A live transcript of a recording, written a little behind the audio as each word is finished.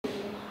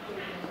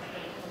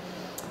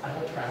I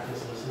will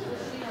practice listening.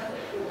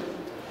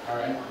 All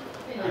right.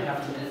 I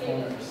have to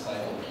perform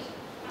recitals.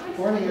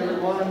 Morning,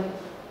 everyone.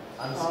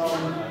 I'm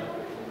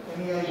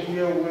Any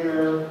idea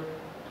where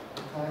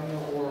Tanya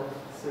or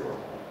Sarah?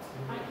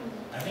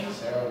 I think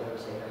Sarah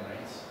works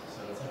overnights,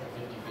 so it's like a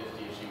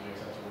 50-50 if she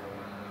wakes up to work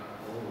or not.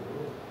 Oh,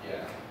 really?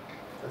 Yeah.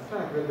 That's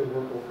not good to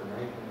work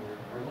overnight when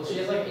you're. Well, she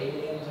has like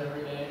 8 a.m.s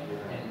every day,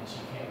 Yeah. and she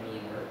can't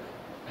really work.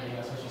 I think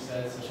that's what she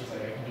said, so she's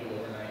like, I can do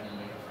overnight and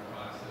wake up for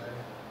class today.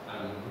 I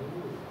don't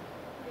know.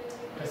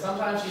 Because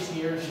sometimes she's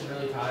here, she's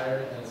really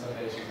tired, and some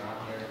days she's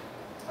not here.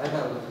 I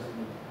thought it was just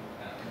me.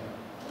 I don't know.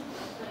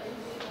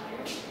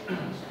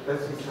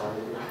 That's just tired.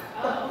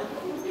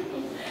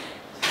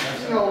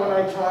 You know, when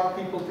I talk,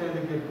 people tend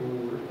to get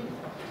bored.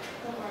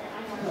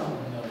 No.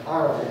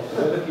 All right. I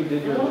bet if you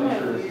did your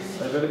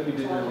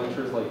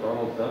lectures like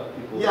Donald Duck,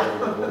 people would Yeah.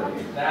 be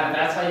bored.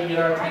 That's how you get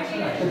our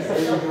attention right There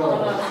there. you go.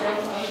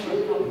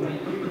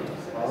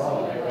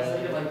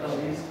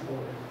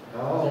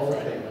 Oh,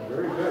 okay.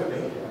 Very good.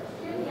 Thank you.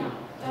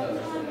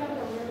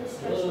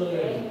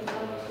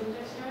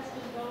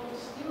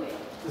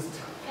 Just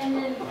And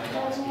then My that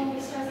boss was gave when me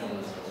we started.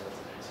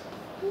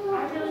 some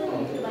I really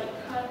need to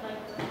like cut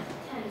like the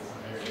tents.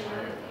 I'm very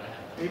tired, but I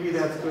have to. maybe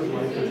that's good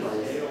life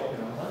advice. You know?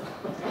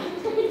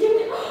 Can you do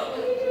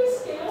a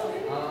scale?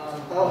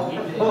 Oh. We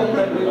did. Oh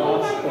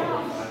my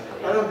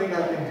gosh. I don't think I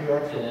can do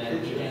actual And then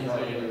pitches. weekends Not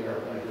I get really. to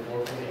work like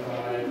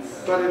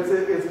 4:45. But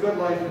it's good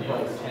life You know,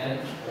 advice. 10,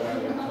 or I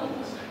work 12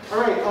 to 6. All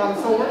right,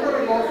 so we're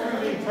going to go through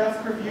the test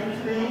review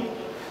today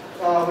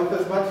with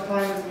as much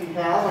time as we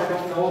have. I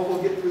don't know if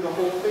we'll get through the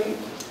whole thing,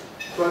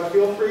 but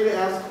feel free to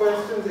ask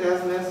questions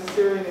as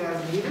necessary and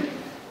as needed.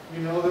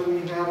 You know that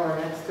we have our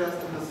next test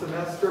of the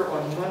semester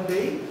on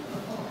Monday.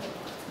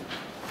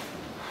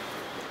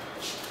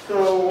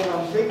 So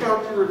take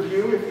out your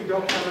review if you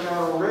don't have it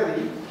out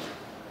already.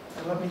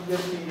 And let me get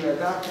the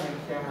document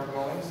camera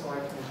going so I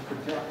can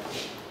project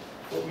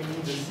what we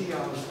need to see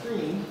on the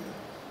screen.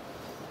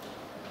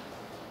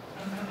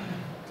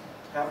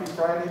 Happy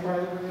Friday, by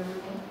the way,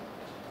 everyone.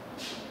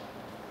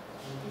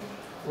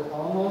 We're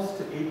almost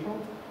to April.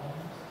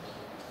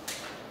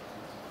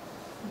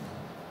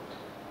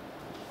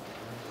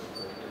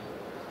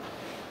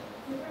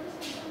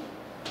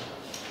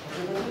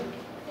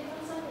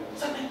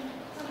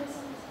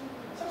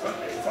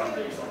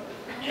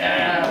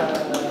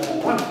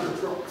 Yeah! Wonder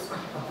trucks.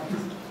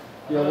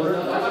 Yeah,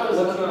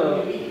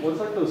 What's what's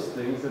like those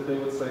things that they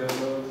would say on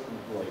those?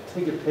 Like,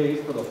 take a page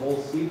for the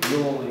whole seat,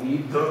 you'll only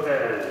need the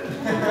head.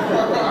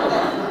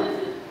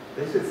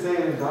 They should say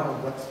it in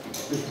Donald Duck speak.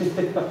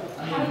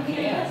 How do you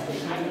get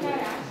this? I think I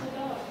actually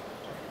go.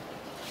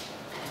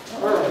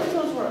 All right.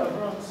 Those were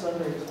ever on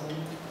Sundays.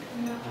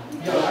 No.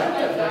 Yo,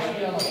 that should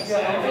be on like a Yeah, I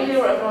Saturday. think they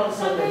were ever on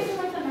Sundays Sundays.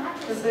 are like the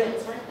mattress Because they-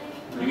 ones, aren't they?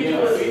 We could do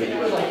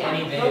it like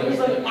any day. No, because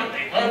like,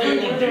 every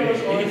year there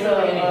was always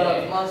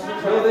a monster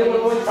truck. No, they would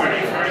always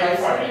Friday, Friday,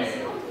 Friday.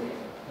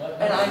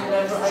 And I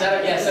never.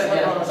 Saturday. You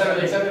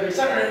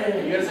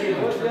gotta say it.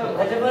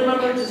 I never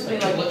remember just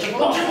being like, Let your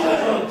 "Oh,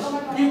 Oh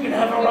my you can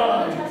have a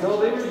ride." No,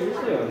 they were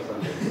usually on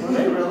Sundays. Were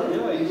they really?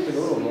 Yeah, I used to go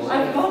to them all.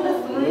 I've gone to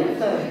 3 of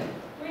them.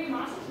 Were you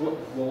Mossy? Well,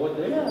 what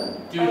day? Yeah.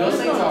 Dude, those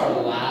things are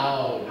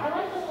loud. I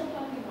like the whole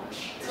puppy one.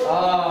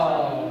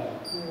 Oh.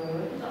 It's a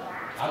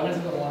I went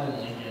to the one in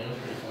Lincoln. It was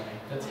pretty funny.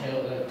 The tail,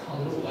 the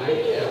tongue was wagging.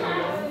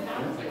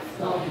 It's like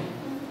flying.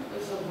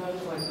 There's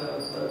sometimes like the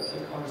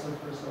cars like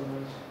for so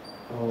much.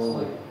 So Oh,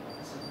 like,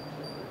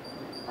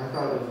 I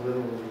thought it was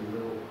literally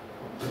little.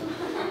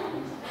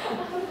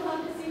 I would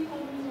love to see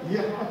puppies.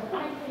 Yeah.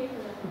 I'd pay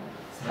for them.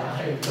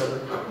 Nice.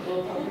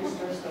 little puppies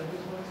start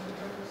studies monster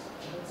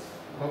trucks.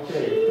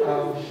 Okay,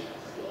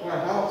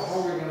 yeah, how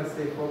are we going to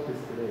stay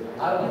focused today?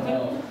 I don't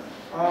know.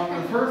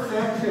 The first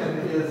section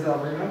is,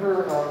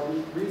 remember,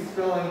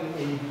 respelling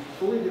a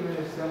fully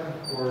diminished seventh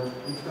chord,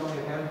 respelling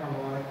an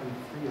enharmonic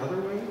in 3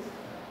 other ways.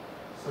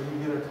 So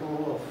you get a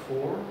total of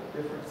 4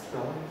 different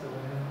spellings of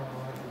an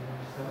enharmonic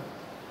diminished seventh.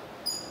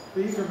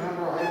 Please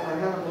remember, I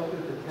haven't looked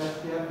at the test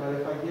yet, but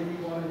if I give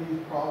you one of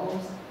these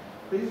problems,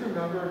 please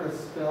remember to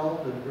spell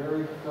the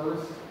very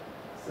first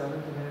 7th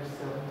diminished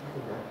seventh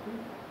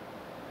correctly.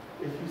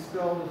 If you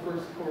spell the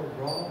first chord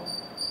wrong,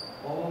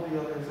 all the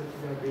others that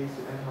you're going to base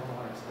your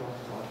enharmonic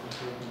spellings on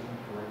will be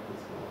incorrect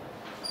as well,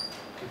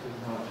 which is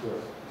not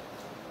good.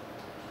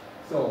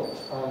 So,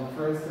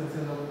 for instance,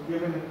 in the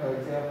given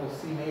example,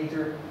 C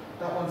major,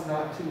 that one's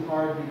not too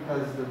hard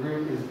because the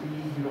root is B.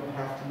 You don't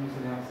have to use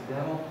an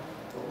accidental.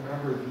 But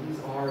remember, these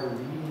are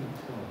leading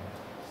tone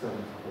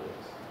 7th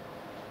chords.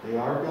 They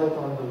are built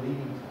on the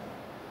leading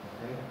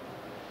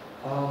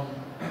tone.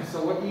 Okay.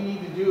 So what you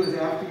need to do is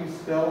after you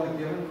spell the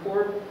given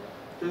chord,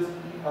 just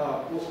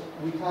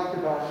we talked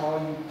about how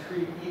you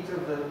treat each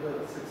of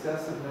the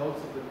successive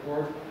notes of the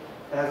chord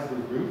as the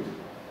root.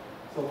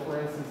 So for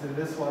instance, in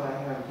this one I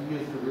have D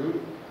as the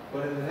root,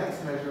 but in the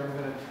next measure I'm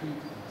going to treat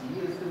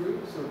D as the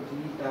root. So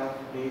D, F,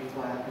 A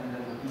flat, and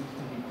then the B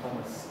can become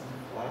a C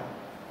flat.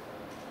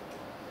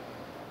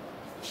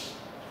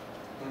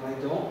 And I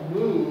don't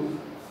move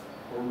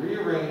or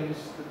rearrange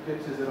the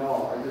pitches at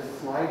all. I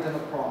just slide them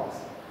across.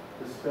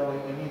 the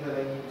spelling any that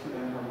I need to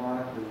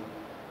enharmonically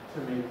to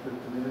make the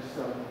diminished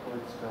seventh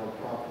chord spelled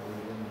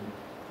properly in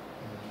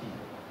the key.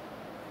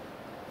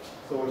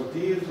 So if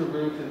D is the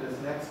root in this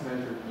next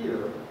measure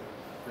here,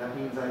 that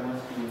means I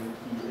must be in the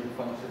key. It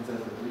functions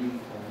as a reading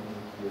tone in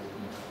the key of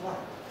E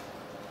flat.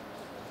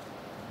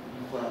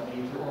 E flat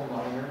major or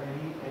minor,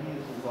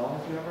 as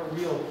long as you have a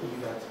real key,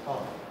 that's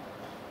fine.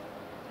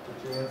 But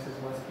your answers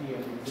must be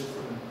in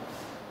existing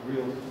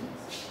real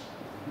keys.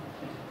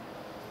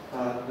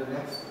 The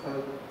next,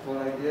 what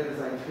I did is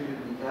I treated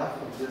the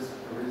F of this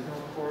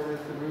original chord as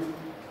the root,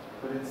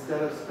 but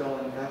instead of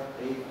spelling F,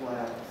 A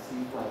flat,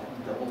 C flat, E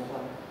double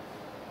flat,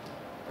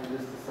 I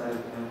just decided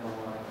to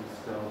enharmonically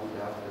spell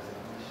the F as an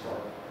E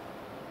sharp,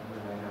 and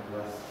then I have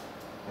less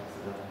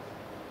accidentals.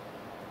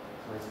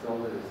 So I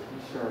spelled it as E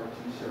sharp,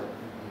 G sharp,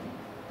 and E.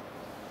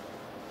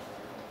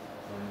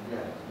 And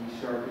again, E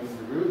sharp being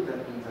the root,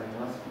 that means I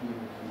must be in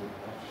the key of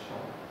F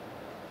sharp.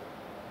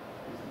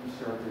 Because E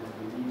sharp is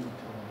the leading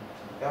tone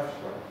to F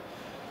sharp.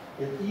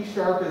 If E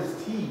sharp is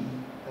T,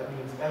 that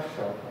means F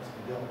sharp must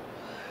be done.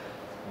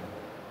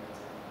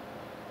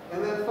 And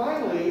then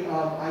finally,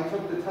 I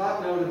took the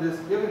top note of this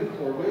given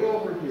chord way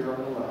over here on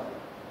the left,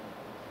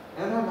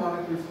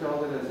 enharmonically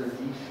spelled it as a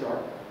D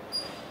sharp.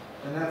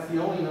 And that's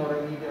the only note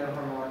I need to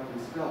enharmonically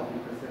spell,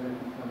 because then it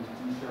becomes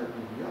G sharp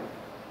E F.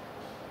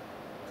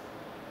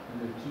 And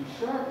if G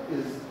sharp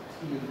is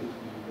T of the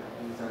key, that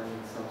means I'm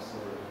in some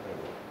sort of A,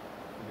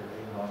 either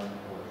A minor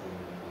or A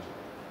major.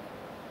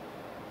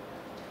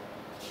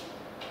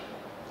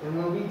 And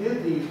when we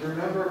did these,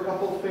 remember a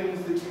couple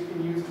things that you can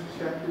use to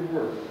check your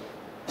work.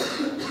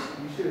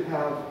 You should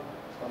have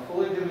a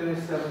fully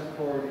diminished seventh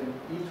chord in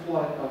each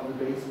one of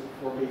the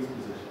four bass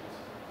positions.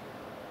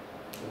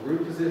 The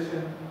root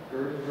position,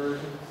 third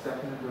inversion,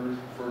 second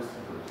inversion, first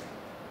inversion.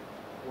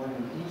 One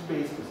in each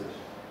bass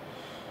position.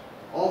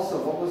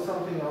 Also, what was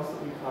something else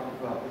that we talked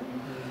about that you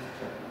can use to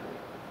check your work?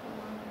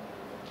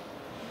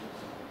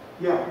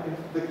 Yeah,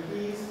 the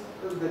keys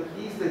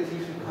that you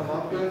should come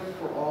up with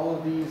for all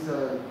of these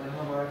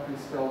enharmonically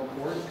spelled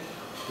chords,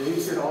 they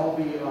should all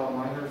be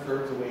minor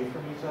thirds away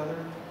from each other.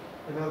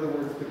 In other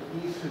words, the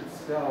keys should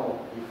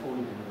spell a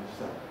fully diminished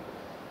seventh.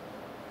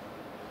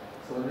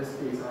 So in this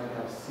case, I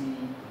have C,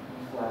 E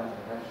flat,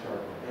 and F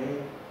sharp, and A,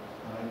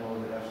 and I know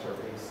that F sharp,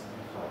 A, C,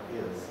 E flat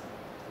is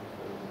a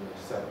fully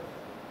diminished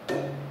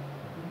seventh.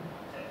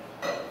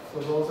 So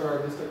those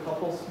are just a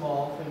couple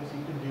small things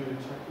you can do to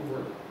check your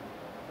work.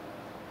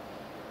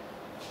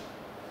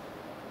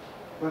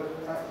 But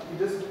you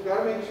just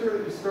got to make sure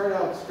that you start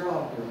out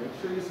strong here. Make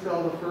sure you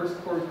spell the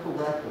first chord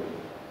correctly.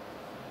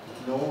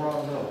 No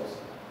wrong notes.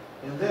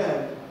 And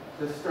then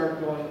just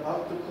start going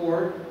up the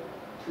chord,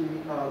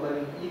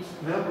 letting each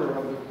member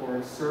of the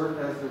chord serve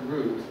as the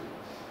root.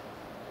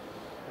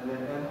 And then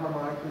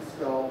enharmonically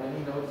spell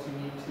any notes you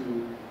need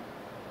to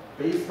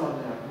based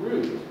on that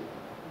root.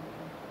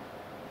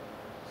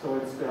 So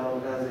it's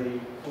spelled as a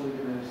fully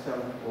diminished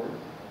seventh chord.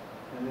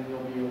 And then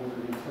you'll be able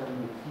to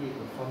determine the key it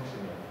will function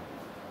in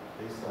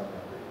based on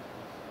that rate.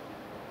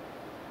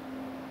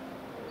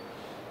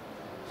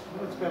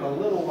 Well, it's been a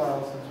little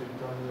while since we've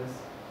done this.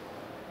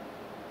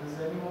 Does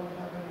anyone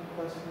have any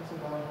questions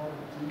about how to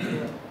do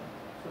the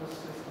first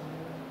system?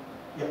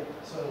 Yeah.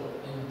 So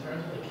in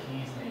terms of the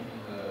keys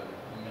making the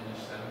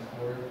diminished seventh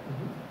chord,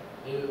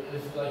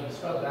 if like you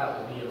spelled it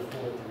out, it would be a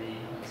 4-3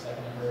 in the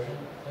second inversion.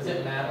 Does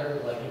it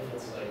matter like if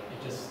it's like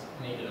it just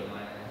make it a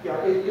minor?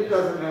 Yeah, it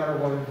doesn't matter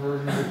what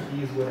inversion the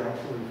keys would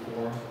actually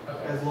form,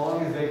 Okay. as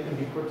long as they can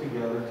be put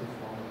together to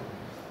form a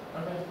diminished.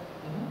 Okay.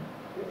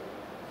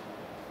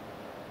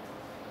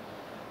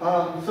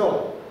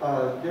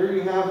 There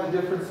you have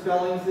the different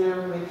spellings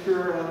there. Make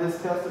sure on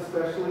this test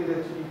especially that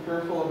you be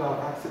careful about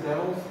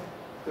accidentals,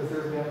 because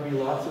there's going to be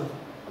lots of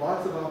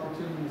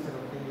opportunities and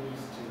opinions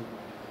to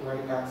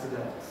write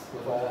accidentals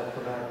with all the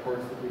chromatic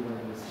chords that we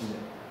learned in this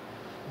unit.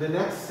 The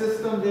next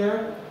system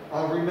there,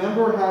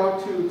 remember how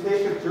to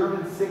take a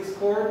German 6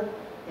 chord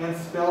and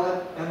spell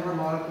it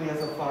enharmonically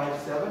as a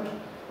 5-7.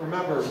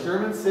 Remember,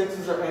 German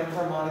 6s are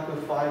enharmonic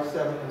with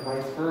 5-7 and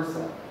vice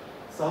versa.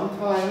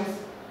 Sometimes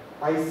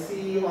I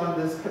see on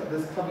this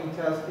coming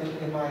test,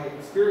 in my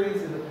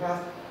experience in the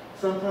past,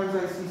 sometimes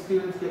I see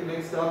students get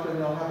mixed up and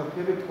they'll have a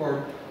pivot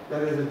chord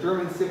that is a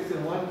German 6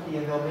 in one key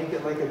and they'll make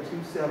it like a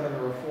 2-7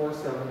 or a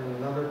 4-7 in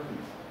another key.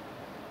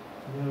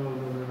 No.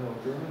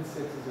 German 6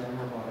 is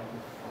enharmonic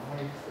with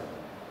 5-7.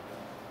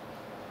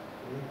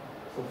 Okay?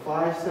 So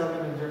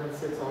 5-7 and German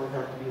 6 always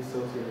have to be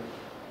associated.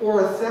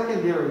 Or a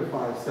secondary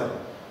 5-7.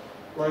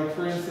 Like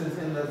for instance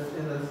in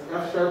this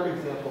F sharp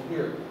example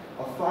here,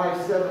 a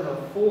 5-7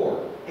 of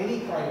 4.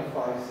 Any kind of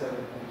 5-7 can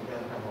be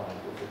enharmonic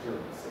with the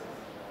German 6.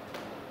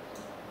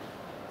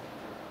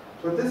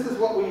 But this is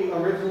what we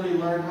originally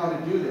learned how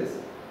to do this.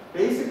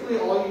 Basically,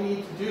 all you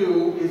need to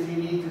do is you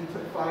need to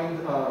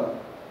find, how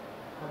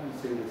do you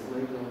say this?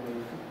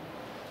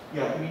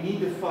 Yeah, you need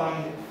to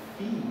find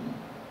phi,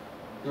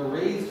 the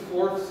raised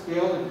fourth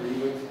scale degree,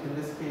 which in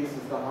this case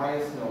is the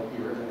highest note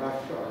here, the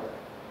F sharp.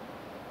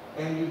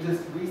 And you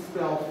just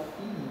respell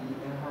phi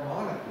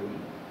enharmonically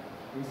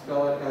we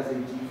spell it as a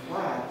G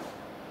flat,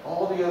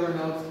 all the other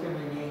notes can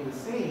remain the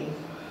same,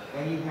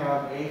 and you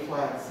have A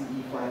flat, C,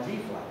 E flat, G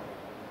flat,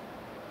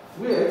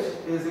 which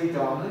is a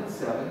dominant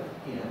seventh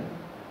in,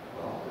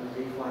 well, if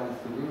A flat is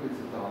the root, it's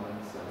a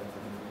dominant seventh in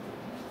the E.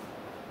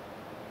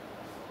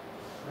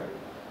 Right?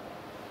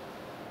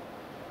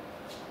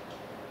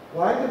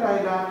 Why did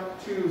I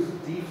not choose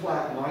D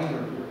flat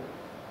minor here?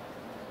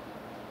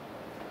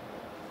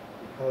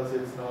 Because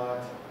it's not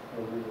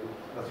a real,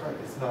 that's right,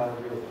 it's not a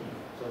real key.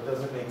 So it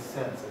doesn't make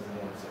sense as an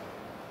answer.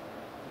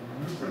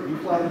 So B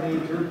flat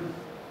major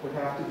would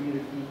have to be the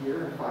key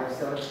here in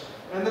 5/7.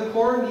 And the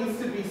chord needs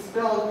to be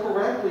spelled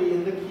correctly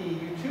in the key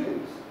you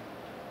choose.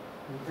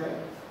 Okay?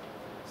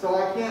 So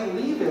I can't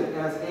leave it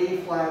as A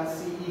flat,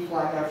 C, E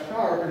flat, F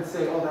sharp and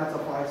say, oh, that's a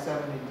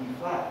 5/7 in D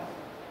flat.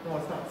 No,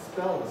 it's not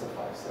spelled as a 5/7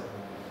 in D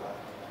flat.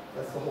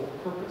 That's the whole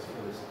purpose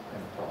for this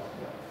kind of problem.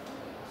 Yeah.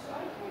 So I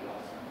carried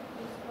also,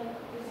 is the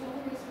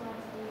only reason why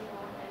it's D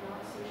flat and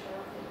not C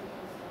sharp is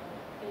because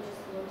it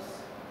just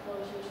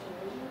flows to the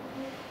original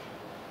key?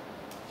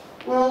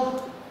 Well,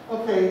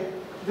 okay,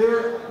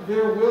 there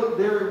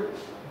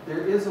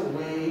is a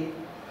way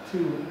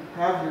to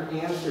have your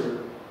answer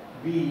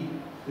be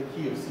the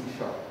key of C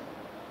sharp,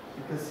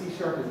 because C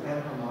sharp is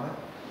enharmonic.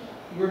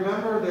 You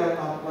remember that,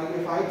 like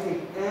if I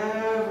take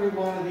every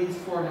one of these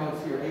four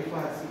notes here, A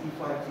flat, C, E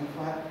flat, G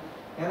flat,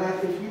 and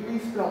if you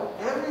respell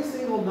every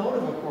single note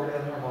of a chord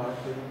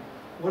enharmonically,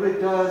 what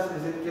it does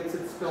is it gets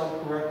it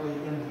spelled correctly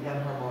in the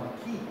enharmonic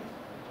key.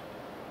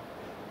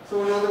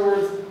 So in other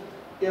words,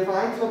 if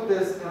I took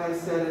this and I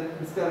said it,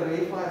 instead of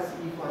A flat, C,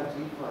 E flat,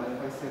 G flat,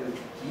 if I said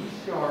it's G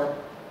sharp,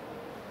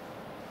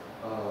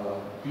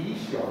 B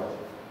sharp,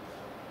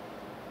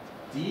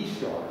 D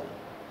sharp,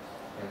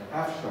 and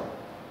F sharp,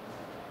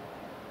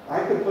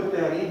 I could put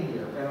that in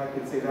here and I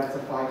could say that's a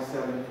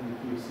 5/7 in the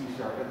key of C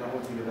sharp, and that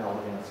would be a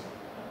valid answer.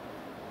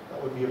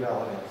 That would be a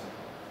valid answer.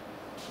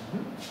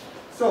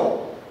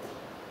 So,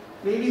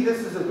 maybe this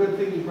is a good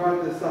thing you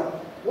brought this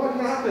up. What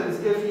happens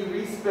if you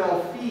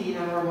respell phi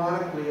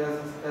enharmonically as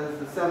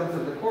the seventh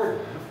of the chord,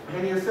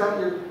 and your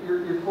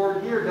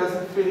chord here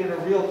doesn't fit in a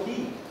real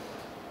key?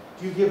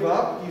 Do you give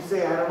up? You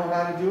say, I don't know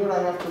how to do it, I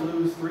have to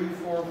lose 3,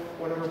 4,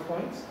 whatever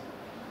points?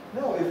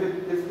 No, if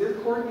this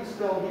chord you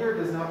spell here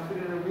does not fit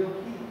in a real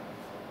key,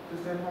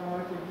 just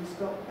enharmonically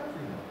respell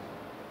every note.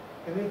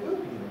 And it will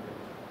be in a real key.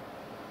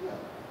 Yeah.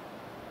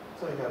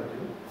 That's all you gotta do.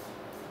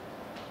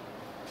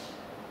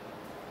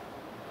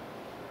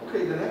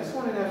 Okay, the next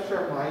one in F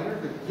sharp minor,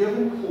 the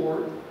given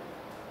chord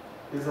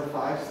is a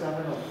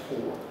 5/7 of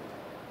 4.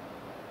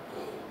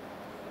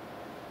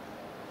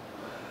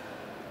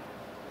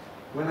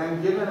 When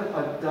I'm given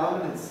a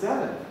dominant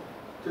seventh,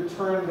 to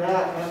turn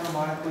that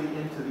enharmonically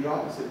into the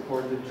opposite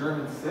chord, the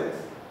German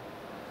sixth,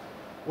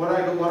 what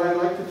I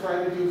like to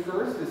try to do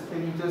first is,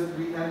 can you just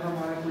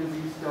enharmonically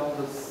respell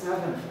the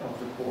seventh of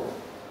the chord?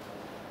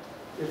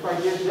 If I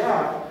did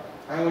that,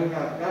 I would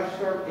have F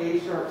sharp, A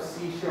sharp,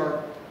 C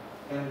sharp,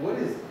 and what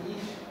is E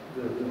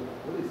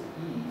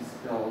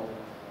spelled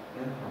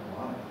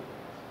enharmonically?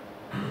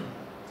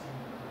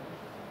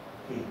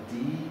 Okay, D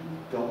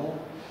double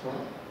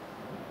sharp.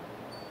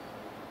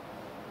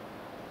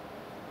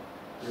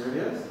 There it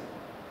is.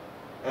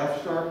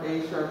 F sharp,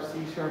 A sharp,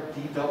 C sharp,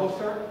 D double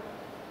sharp.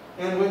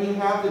 And when you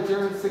have the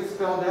German sixth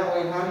spelled that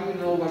way, how do you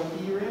know what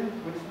key you're in?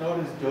 Which note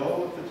is do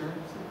with the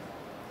German sixth?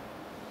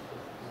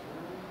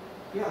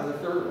 Yeah, the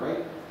third,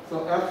 right?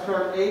 So F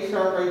sharp, A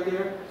sharp right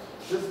there.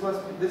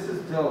 This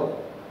is do.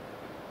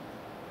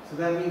 So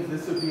that means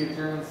this would be a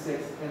German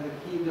sixth, and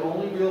the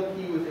only real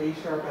key with A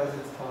sharp as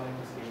its tonic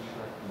is A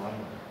sharp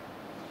minor.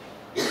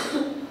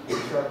 A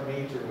sharp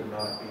major would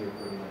not be a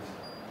good answer.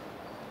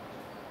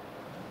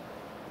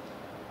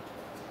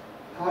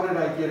 How did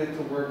I get it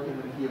to work in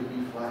the key of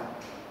B flat?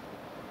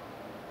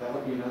 That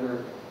would be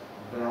another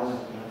valid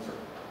answer,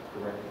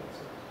 correct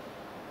answer.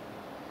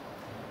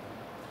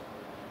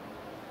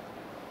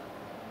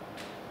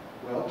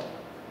 Well,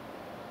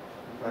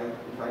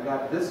 if I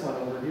got this one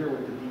over here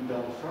with the D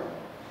double sharp,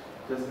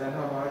 does that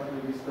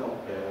enharmonically respell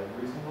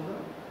every single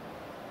note?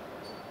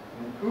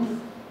 And poof,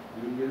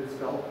 you get it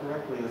spelled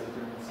correctly as a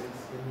German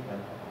sixth in the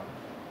enharmonic.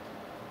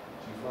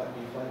 G flat, B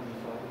flat, D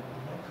flat, and E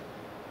major.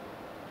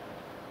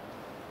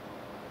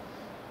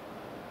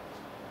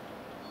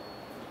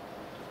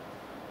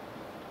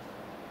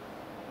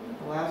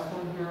 The last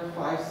one here,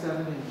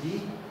 5/7 in D.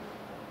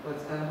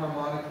 Let's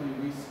enharmonically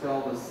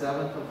respell the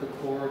seventh of the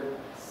chord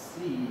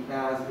C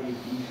as a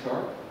D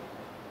sharp.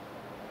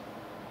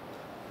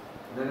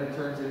 Then it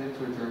turns it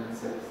into a German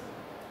sixth.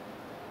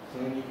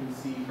 And you can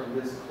see from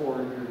this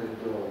chord here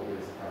that do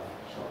is F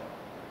sharp.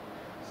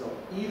 So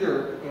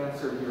either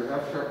answer here,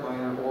 F sharp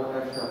minor or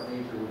F sharp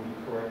major, would be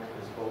correct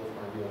because both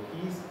are real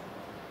keys.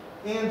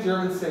 And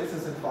German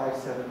sixes and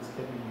 5/7s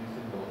can be used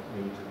in both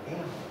major and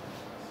minor keys.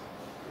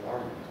 They are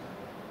used.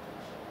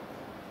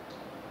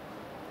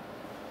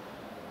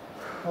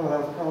 Oh, that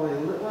was probably a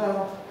little,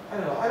 well, I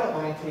don't know, I don't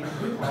mind taking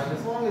the time,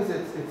 as long as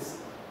it's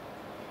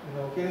you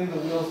know, getting the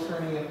wheels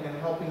turning and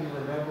helping you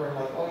remember, and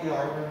like, oh yeah,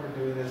 I remember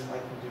doing this, I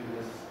can do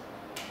this.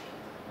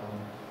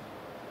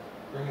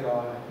 bring it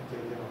on, I can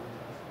take it on.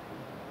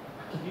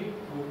 Can you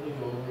quickly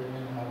go over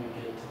again how we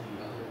get to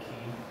the other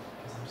key?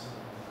 Because I'm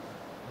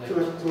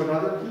so, To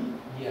another key?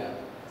 yeah,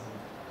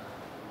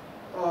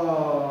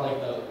 Uh, like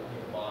the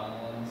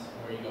bottom ones,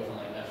 where you go from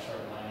like F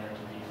sharp minor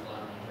to B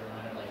flat major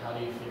minor. Like, how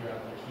do you figure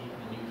out the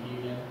new key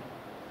again?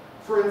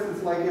 for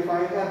instance, like if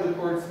I had the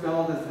chord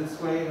spelled as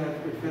this way and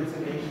it fits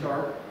in A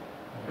sharp,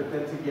 but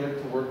then to get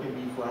it to work in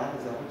B flat,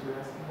 is that what you're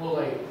asking?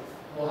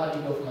 Well, how do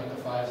you go from like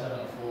the 5, 7,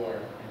 and 4,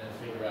 and then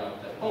figure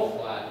out that B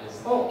flat is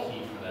the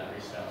key for that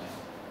respelling?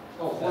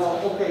 Oh,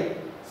 well, okay,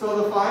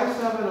 so the 5,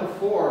 7, and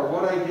 4,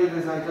 what I did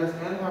is I just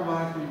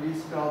enharmonically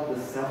respelled the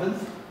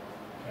 7th,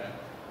 Okay.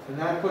 and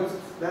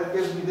that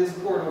gives me this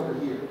chord over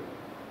here.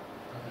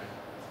 Okay.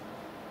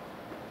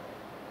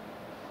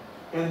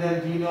 And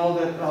then do you know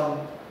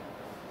that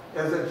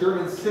as a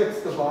German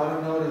 6, the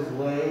bottom note is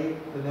lay,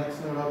 the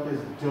next note up is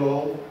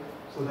do,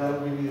 so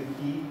that'll give you the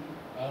key.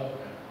 Oh,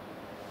 okay.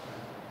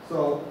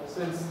 So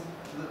since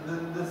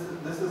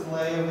this is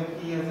lay and the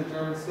key is a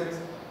German 6,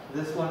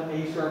 this one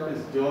A sharp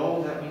is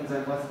do, that means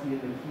I must be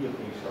in the key of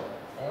A sharp.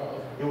 Oh,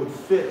 okay. It would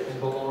fit and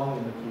belong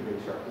in the key of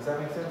A sharp. Does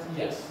that make sense?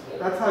 Yes. Yeah.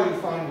 That's how you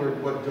find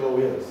what do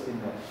is in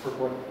that, for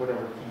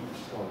whatever key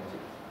it's going to.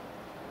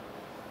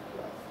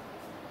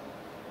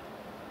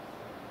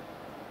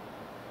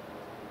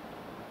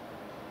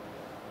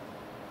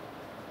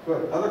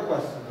 Good. Other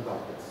questions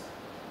about this?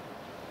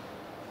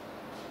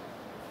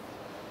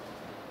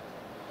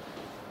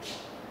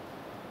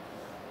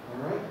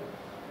 All right.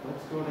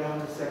 Let's go down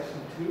to section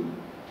 2.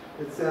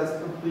 It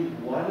says complete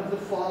one of the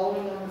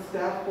following on the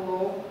staff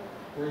below,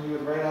 where you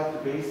would write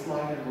out the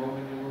baseline in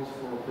Roman numerals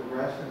for a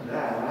progression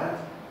that,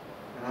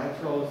 and I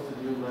chose to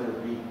do letter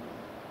B.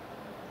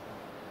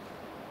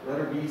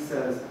 Letter B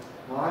says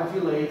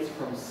modulates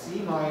from C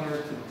minor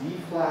to D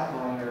flat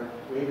minor.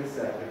 Wait a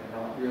second,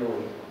 not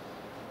really.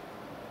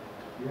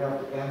 You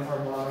have to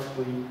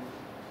enharmonically.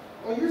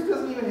 Oh, yours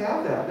doesn't even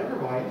have that. Never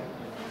mind.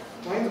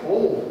 Mine's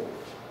old.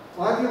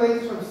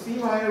 Modulates from C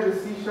minor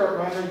to C sharp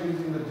minor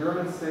using the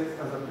German 6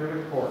 as a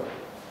pivot chord.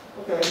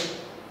 Okay.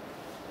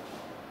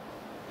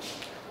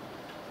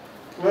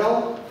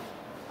 Well,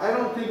 I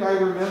don't think I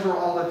remember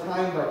all the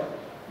time, but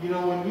you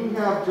know, when you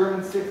have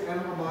German 6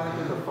 enharmonic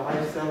as a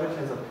 5/7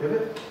 as a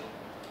pivot,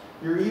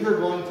 you're either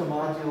going to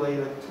modulate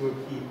it to a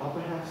key up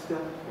a half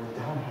step or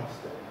down a half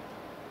step.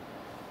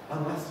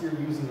 Unless you're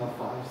using a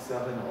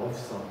 5/7 of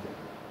something.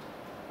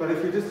 But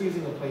if you're just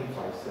using a plain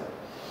 5/7,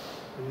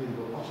 you need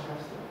to go up a half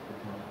step or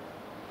down.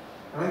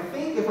 And I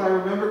think if I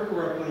remember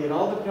correctly, it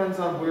all depends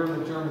on where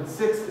the German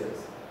 6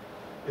 is.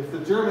 If the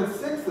German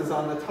 6 is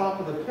on the top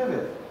of the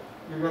pivot,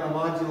 you're going to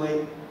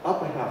modulate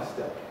up a half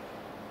step.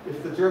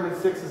 If the German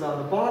 6 is on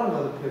the bottom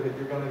of the pivot,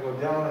 you're going to go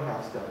down a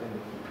half step in the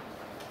key.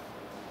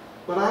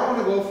 But I want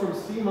to go from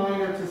C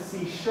minor to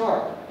C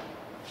sharp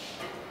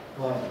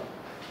minor.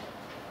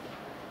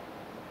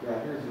 Yeah,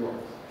 here's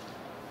yours.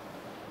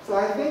 So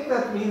I think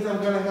that means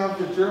I'm going to have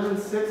the German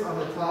 6 on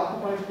the top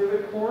of my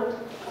pivot chord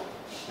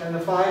and the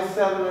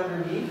 5/7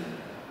 underneath.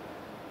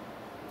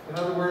 In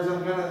other words,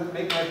 I'm going to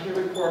make my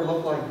pivot chord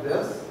look like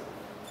this.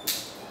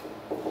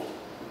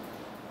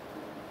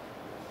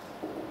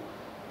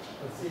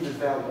 Let's see, does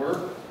that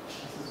work?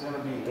 This is going to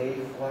be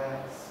A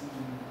flat, C, D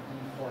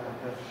flat,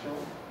 F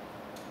sharp.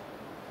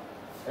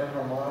 And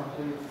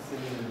harmonically, it's the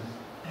same as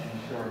D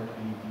sharp, B,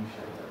 D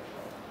sharp, F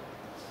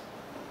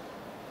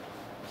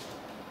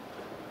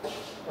sharp.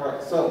 All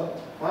right, so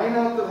find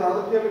out how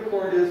the pivot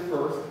chord is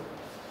first.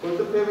 Put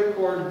the pivot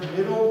chord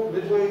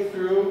midway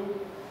through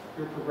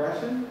your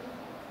progression.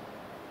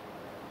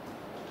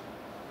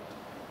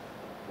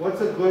 What's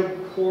a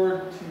good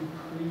chord to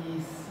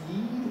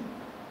precede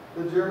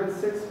the German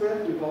 6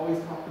 with? We've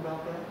always talked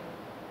about that.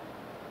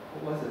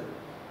 What was it?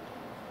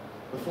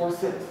 The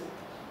 4/6.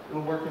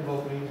 It'll work in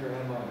both major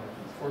and minor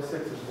keys.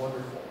 4/6 is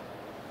wonderful.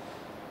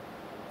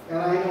 And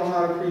I know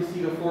how to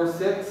precede a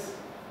 4/6.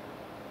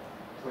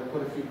 So I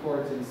put a few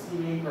chords in C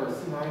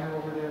minor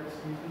over there,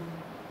 excuse me.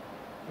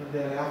 And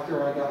then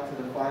after I got to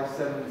the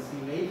 5/7 and C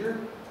major,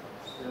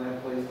 then I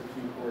placed a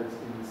few chords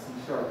in the C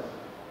sharp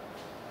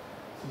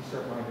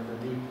minor,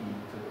 the new key,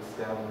 to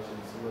establish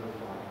and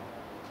solidify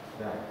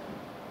that key.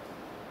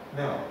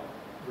 Now,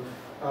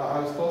 I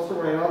was supposed to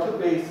write out the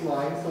bass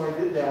line, so I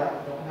did that.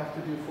 I don't have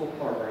to do full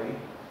part writing.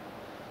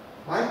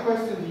 My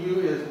question to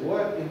you is,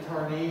 what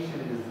intonation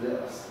is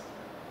this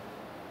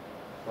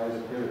by the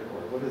pivot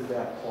chord? What is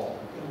that called?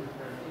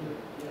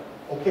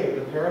 Okay,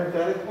 the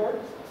parenthetic chord.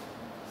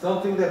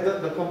 Something that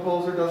the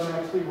composer doesn't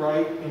actually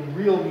write in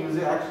real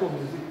music, actual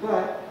music,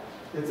 but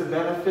it's a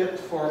benefit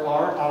for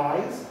our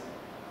eyes,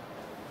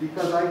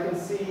 because I can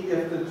see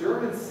if the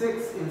German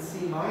 6 in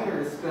C minor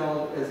is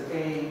spelled as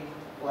A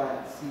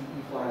flat, C,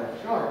 E flat,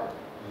 F sharp,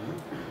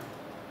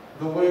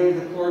 the way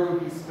the chord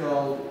would be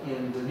spelled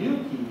in the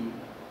new key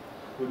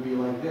would be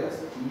like this: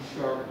 D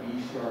sharp,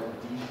 B sharp,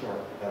 D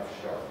sharp, F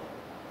sharp.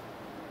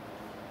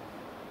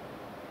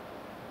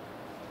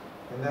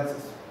 And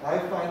I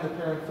find the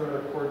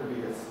parenthetic chord to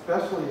be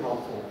especially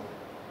helpful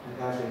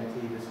and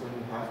advantageous when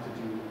you have to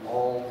do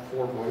all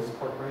 4 voice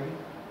part writing.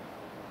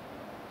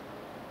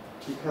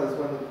 Because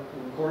when the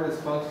chord is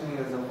functioning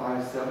as a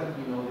 5/7,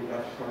 you know the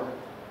F sharp,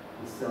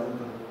 the seventh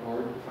of the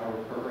chord. If I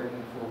were part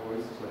writing 4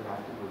 voices, would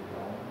have to go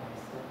down and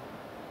stuff.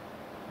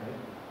 Right?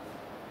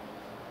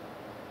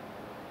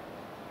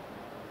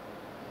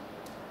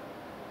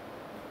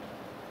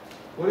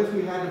 What if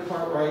we had to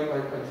part write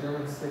like a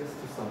German 6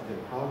 to something?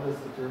 How does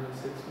the German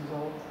 6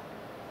 resolve?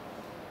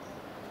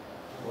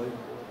 Like,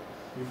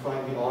 you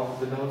find the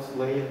notes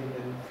lay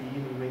and fee,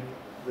 and you make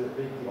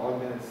the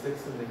augmented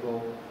 6, and they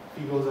go,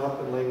 fee goes up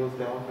and lay goes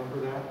down.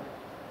 Remember that?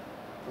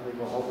 Or they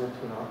go over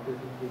to an octave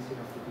in case you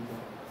have to do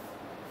that.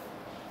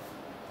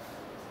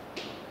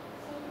 So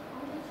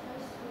on the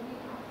test, would we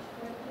have to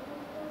write the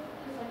full chord?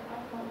 Because like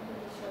I'm not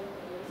really sure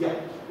what it is.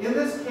 Yeah, in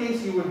this case,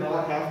 you would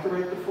not have to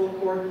write the full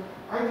chord.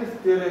 I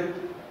just did it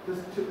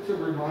just to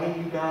remind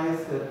you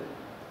guys that,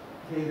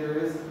 okay, there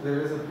is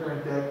a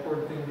parenthetic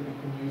chord thing that you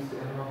can use to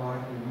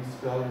enharmonically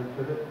respell your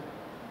pivot.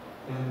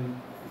 And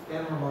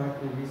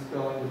enharmonically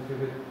respelling the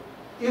pivot,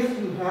 if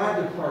you had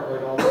to part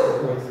write all the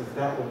voices,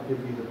 that would give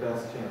you the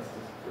best chance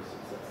for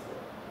success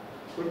there.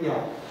 But yeah,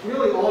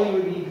 really all you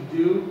would need to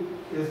do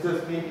is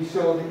just maybe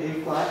show the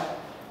A flat.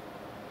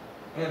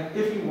 And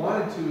if you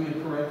wanted to,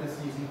 in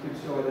parentheses, you could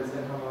show it as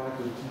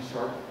enharmonically G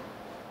sharp.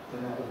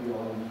 Then that would be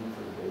all you need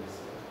for the bass.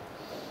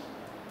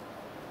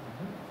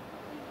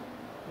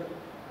 Yep.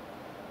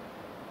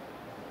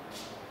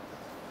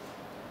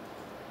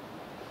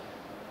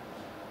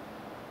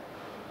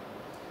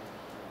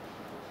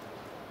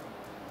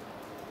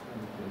 Let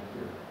me think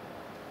here.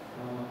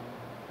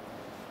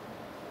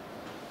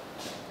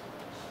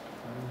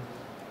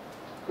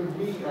 Could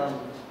we,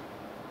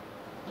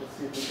 let's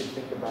see if we can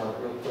think about it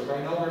real quick. I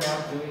know we're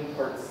not doing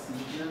part C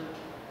here.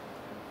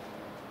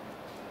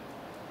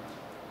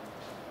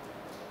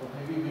 But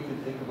maybe we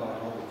could think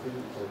about how the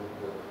pivot chord would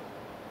work.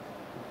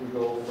 If we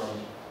go from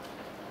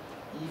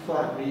E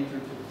flat major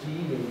to D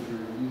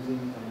major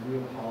using a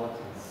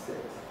Neapolitan 6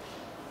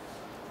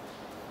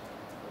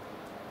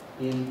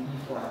 in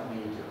E flat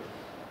major.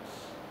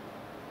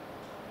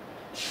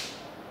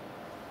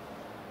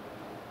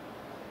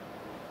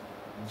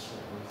 So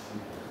let's see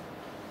here.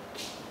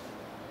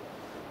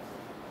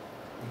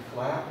 E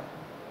flat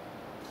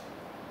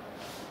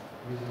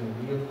using a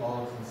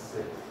Neapolitan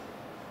 6.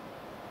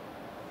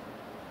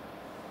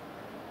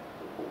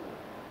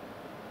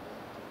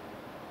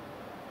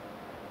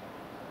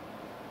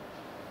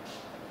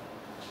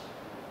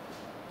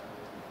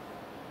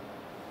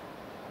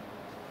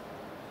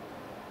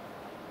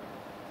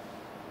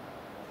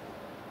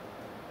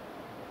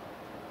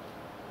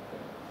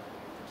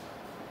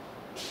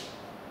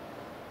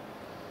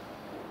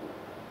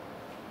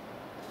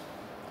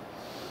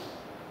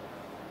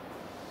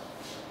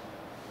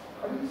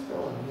 How do you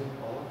spell a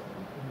Neapolitan?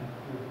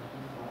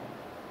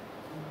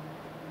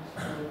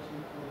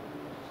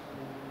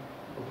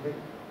 Okay,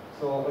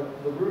 so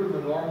the root of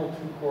the normal 2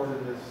 chord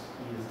in this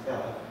key is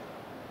F.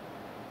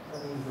 That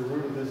means the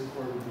root of this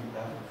chord would be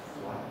F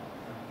flat.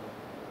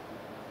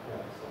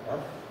 Yeah, so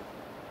F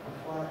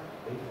flat,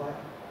 A flat,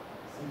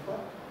 C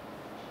flat.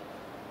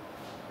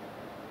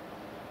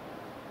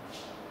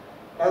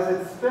 As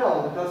it's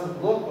spelled, it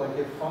doesn't look like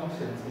it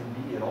functions in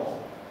B at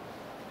all.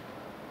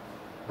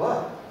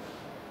 But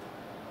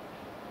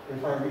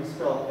if I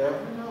respell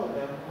every note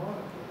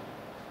enharmonically,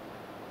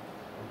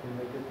 I can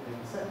make it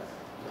make sense.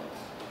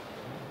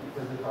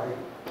 Because if I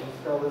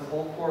spell this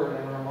whole chord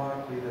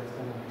enharmonically, that's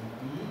going to be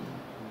E,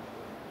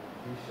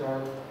 G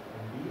sharp,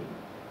 and B.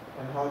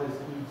 And how does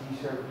E,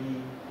 G sharp, B?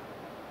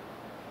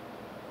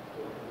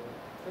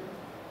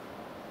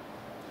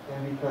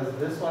 And because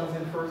this one's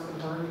in first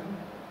inversion,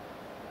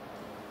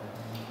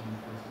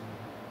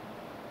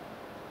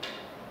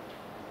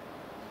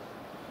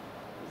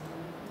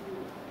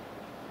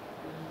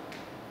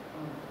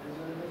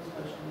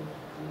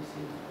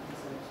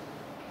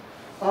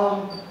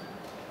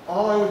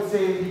 all I would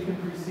say is you can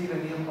precede a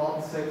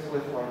Neapolitan 6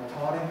 with like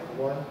tonic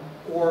 1,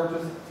 or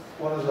just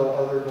one of the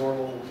other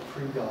normal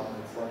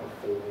predominants, like a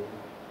 4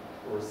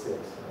 or a 6,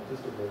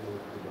 just a regular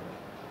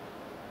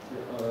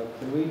predominant.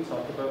 Can we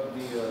talk about the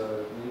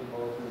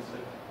Neapolitan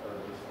 6, or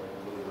just like a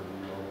little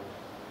review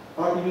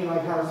on it? You mean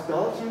like how to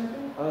spell it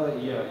or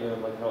anything? Yeah,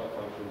 like how it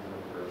functions in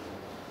person.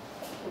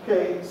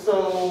 Okay, so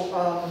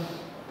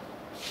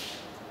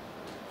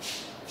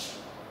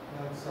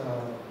let's do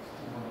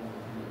one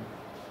over here.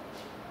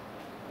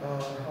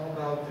 How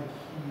about the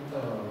key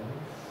of,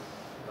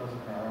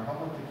 doesn't matter, how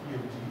about the key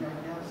of G, I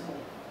guess?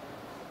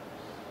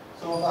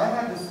 So if I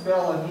had to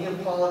spell a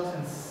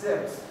Neapolitan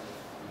 6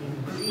 in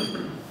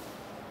G,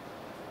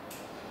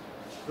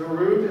 the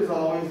root is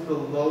always the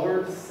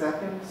lowered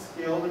second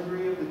scale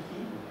degree of the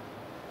key.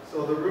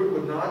 So the root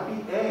would not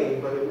be A,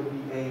 but it would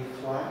be A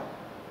flat.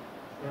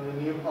 And the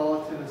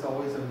Neapolitan is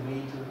always a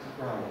major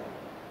triad.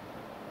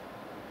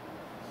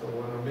 So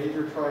when a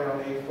major triad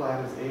on A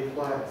flat is A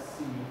flat,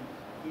 C,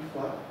 E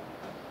flat,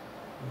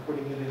 I'm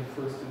putting it in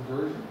first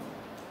inversion.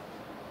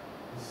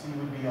 The C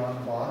would be on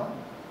the bottom.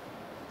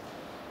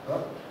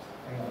 Oh,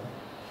 hang on.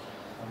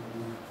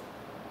 Undo.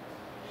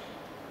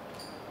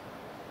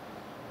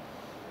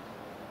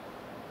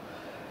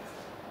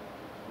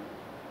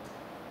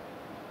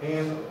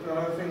 And the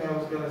other thing I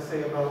was going to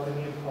say about the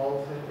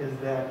Neapolitan is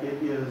that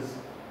it is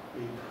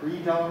a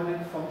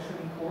predominant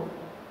functioning chord,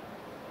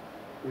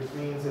 which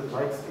means it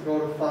likes to go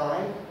to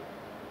 5.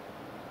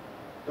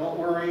 Don't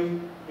worry,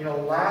 you know,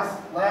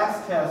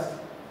 last test,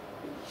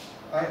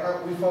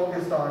 we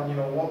focused on, you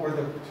know, what were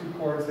the 2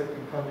 chords that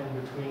could come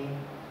in between.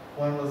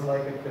 One was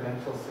like a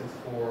conventional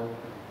 6/4,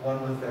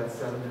 one was that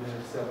 7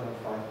 diminished 7 of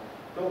 5.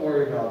 Don't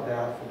worry about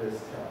that for this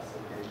test,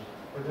 okay?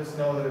 But just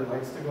know that it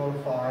likes to go to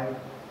 5.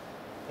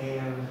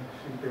 And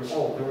there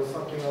was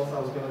something else I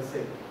was going to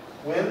say.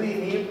 When the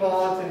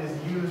Neapolitan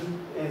is used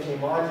in a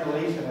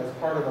modulation as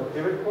part of a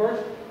pivot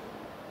chord,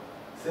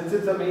 since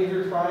it's a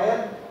major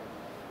triad,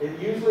 it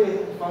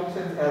usually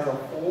functions as a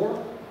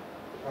 4,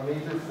 a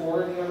major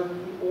 4 in the other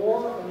key,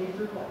 or a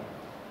major 5.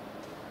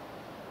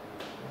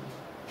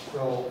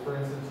 So, for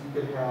instance, you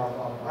could have,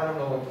 I don't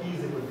know what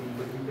keys it would be,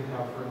 but you could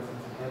have, for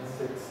instance, an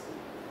N6.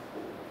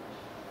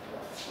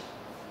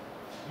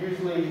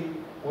 Usually,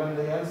 when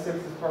the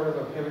N6 is part of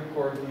a pivot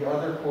chord, the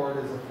other chord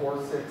is a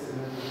 4/6 in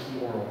the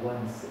key or a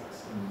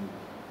 1/6 in the key.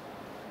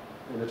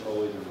 And it's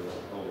always in the,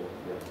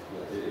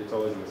 it's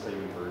always in the same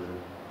inversion.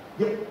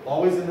 Yep,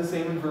 always in the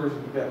same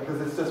inversion, you bet,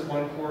 because it's just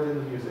one chord in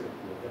the music.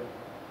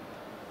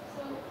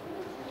 So, for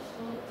the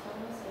test, will it tell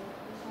us if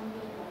there's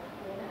something like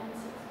where the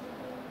N6 would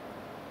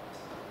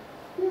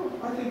be?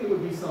 Yeah, I think it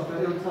would be something,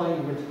 it'll tell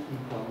you which key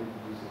probably to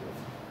use it in,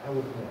 I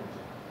would imagine.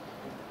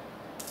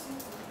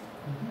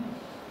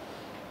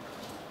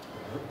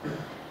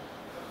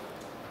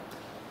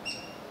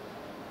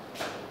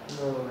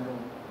 No, I don't know.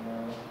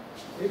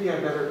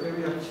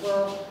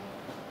 Well,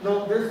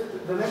 no, there's,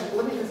 the next,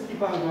 let me just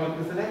keep on going,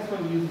 because the next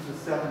one uses a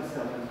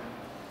 7/7,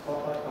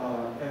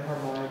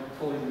 enharmonic,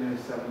 fully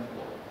diminished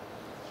 7/4.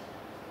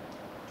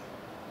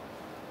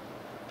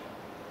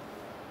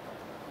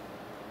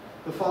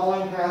 The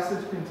following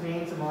passage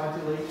contains a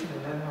modulation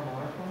in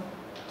enharmonic one.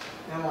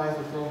 Analyze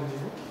with Roman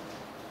numerals.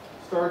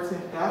 Starts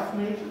in F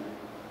major.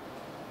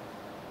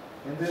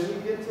 And then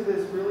we get to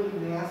this really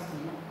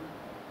nasty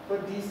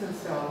but decent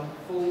sound,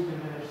 fully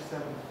diminished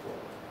 7/4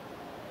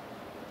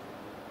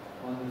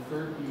 on the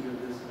 3rd beat of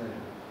this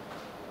measure.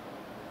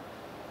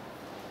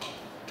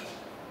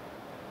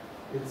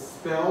 It's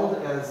spelled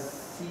as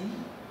C,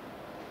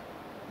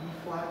 E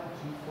flat,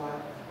 G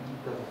flat, B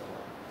double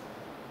flat.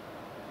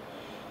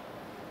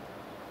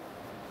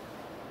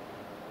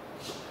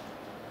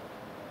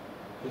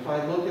 If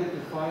I look at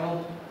the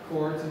final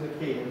chords in the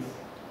cadence,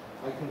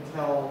 I can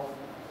tell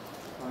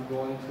I'm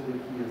going to the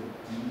key of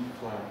D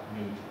flat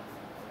major,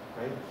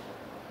 right?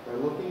 By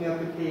looking at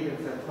the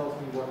cadence, that tells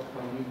me what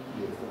my new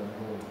key is that I'm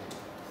going to.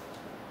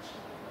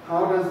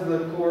 How does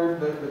the chord,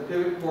 the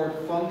pivot chord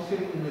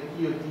function in the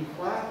key of D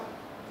flat?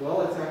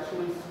 Well, it's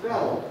actually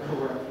spelled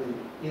correctly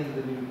in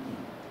the new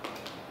key.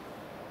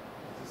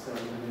 It's a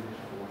 7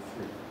 diminished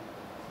 4/3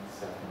 in the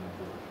second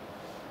inversion.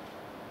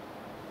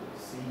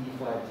 C, E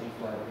flat, G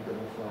flat, B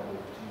double flat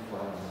with G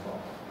flat on the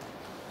bottom.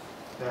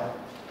 Now,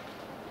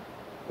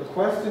 the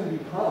question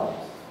becomes,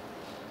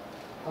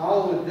 how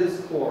would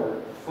this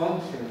chord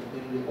function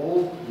in the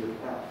old key of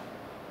F?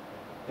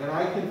 And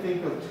I can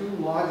think of 2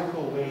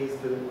 logical ways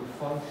that it would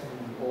function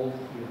in the old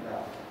key of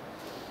F.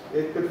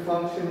 It could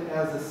function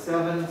as a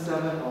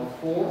 7/7 of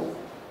 4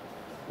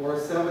 or a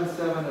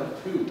 7/7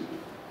 of 2.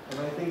 And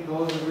I think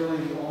those are really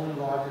the only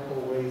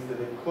logical ways that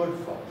it could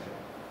function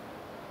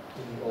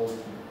in the old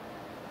key.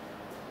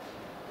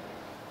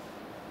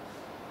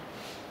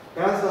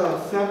 As a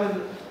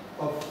 7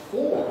 of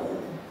 4,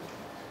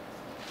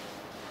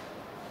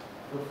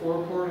 the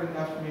 4 chord in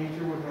F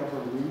major would have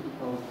a root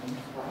of B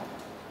flat.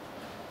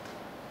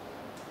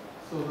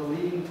 So the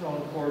leading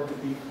tone chord to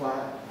B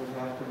flat would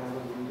have to have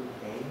a root of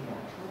A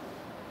natural.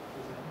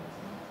 Does that make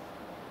sense?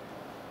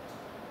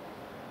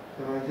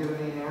 Can I get an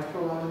A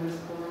natural out of this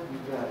chord? You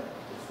bet.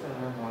 It's an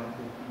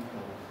harmonically B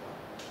double flat.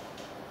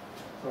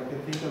 So I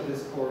can think of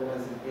this chord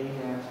as an A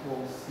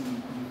natural, C,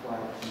 B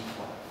flat, G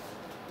flat.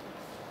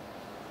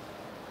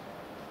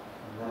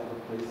 And that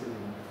would place it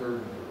in the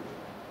 3rd inversion.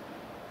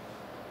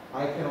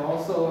 I can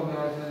also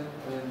imagine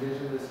and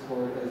envision this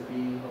chord as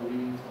being a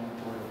leading tone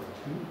chord of a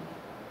 2.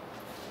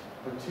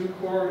 A 2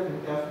 chord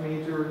in F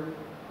major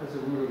has a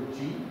root of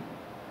G.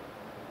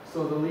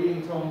 So the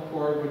leading tone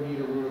chord would need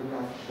a root of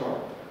F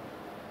sharp.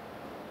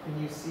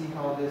 Can you see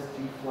how this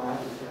G flat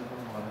is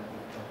enharmonic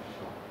with F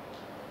sharp?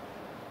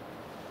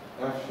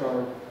 F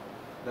sharp,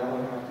 that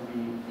would have to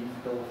be, B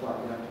double flat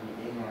would have to be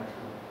A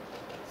natural,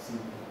 C, B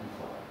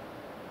flat.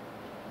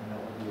 And that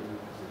would be a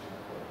root position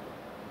chord.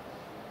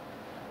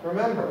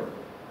 Remember,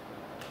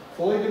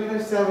 fully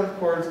diminished 7th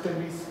chords can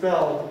be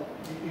spelled,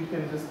 you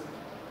can just,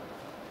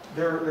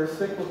 they're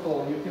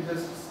cyclical, you can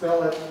just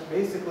spell it,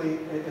 basically,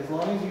 as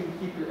long as you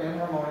keep your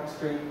enharmonic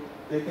straight,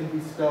 they can be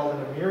spelled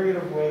in a myriad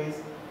of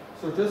ways.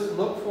 So just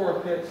look for a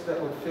pitch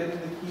that would fit in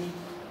the key,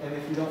 and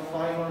if you don't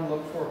find one,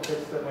 look for a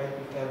pitch that might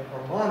be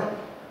enharmonic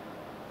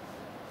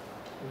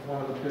with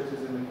one of the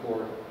pitches in the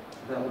chord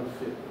that would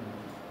fit in the key.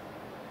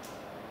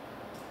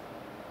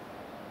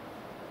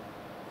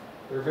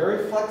 They're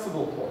very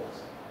flexible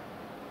chords.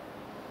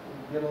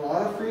 You get a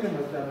lot of freedom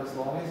with them as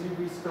long as you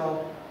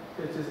respell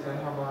pitches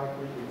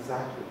enharmonically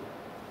exactly.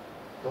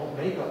 Don't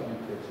make up new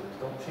pitches.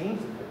 Don't change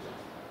the pitches.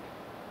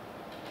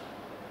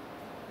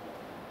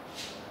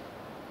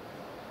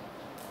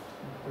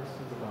 Any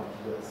questions about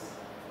this?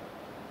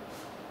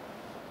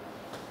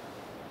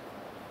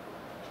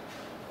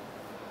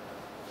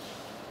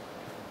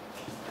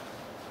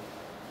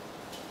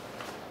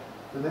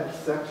 The next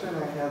section,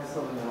 I had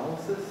some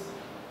analysis.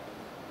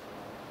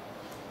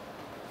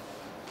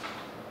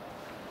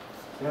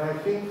 And I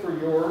think for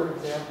your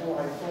example,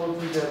 I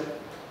told you that,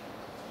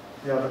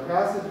 yeah, the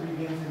passage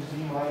begins in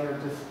G minor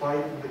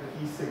despite the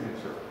key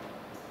signature.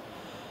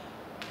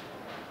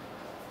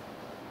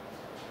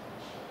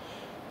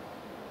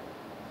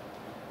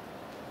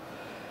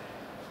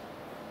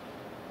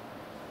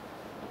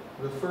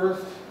 The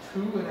first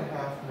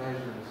 2.5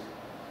 measures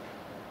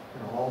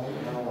can all be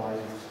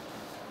analyzed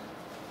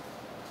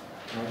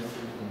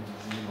nicely in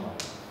G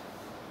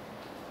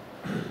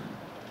minor.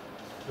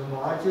 The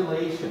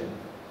modulation,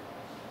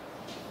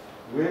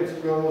 which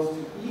goes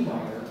to E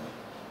minor,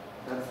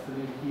 that's the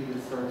new key that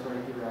starts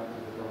right here after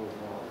the double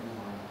vowel, E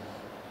minor.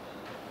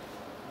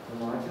 The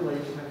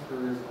modulation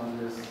occurs on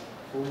this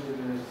fully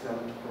diminished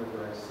 7th chord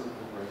that I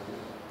circled right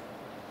here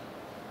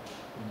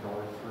in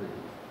dollar 3.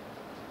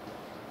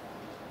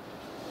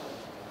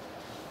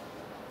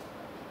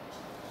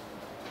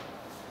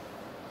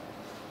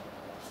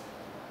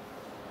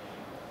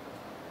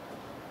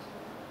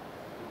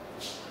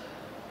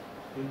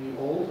 In the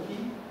old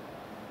key,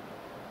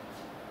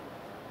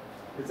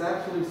 it's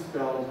actually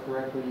spelled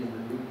correctly in the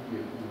new key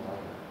of E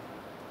minor.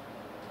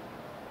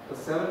 A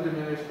 7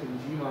 diminished in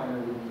G minor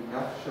would be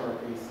F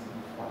sharp, A, C, E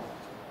flat.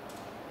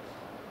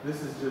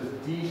 This is just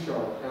D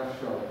sharp, F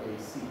sharp, A,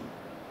 C.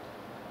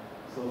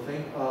 So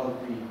think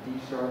of the D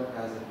sharp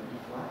as an E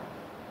flat.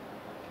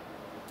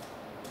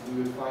 We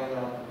would find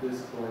out that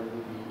this chord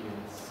would be in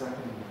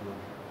second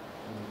inversion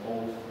in the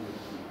old key of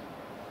G.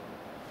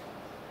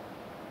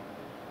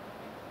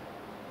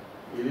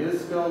 It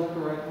is spelled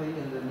correctly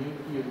in the new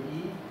key of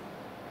E.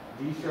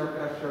 D sharp,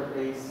 F sharp,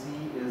 A, C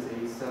is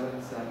a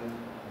 7, 7, and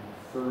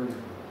third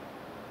inversion.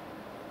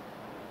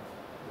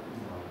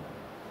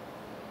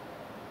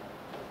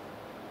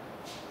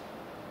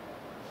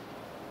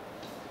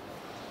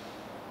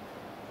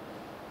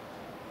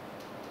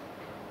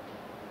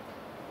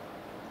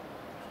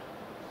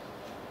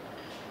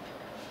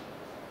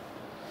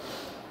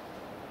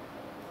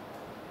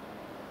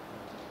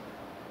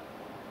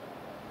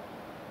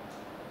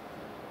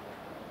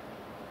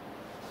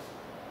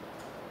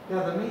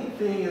 Now the main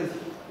thing is,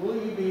 will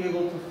you be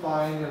able to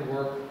find and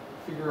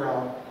figure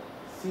out,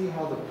 see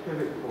how the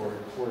pivot chord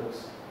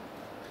works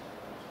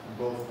in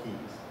both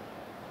keys?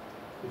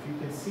 If you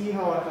can see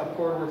how a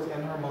chord works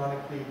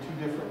enharmonically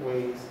 2 different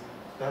ways,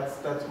 that's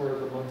where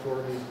the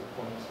majority of the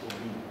points will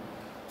be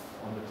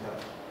on the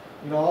test.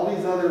 You know, all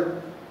these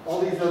other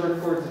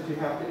chords that you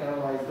have to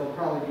analyze, they'll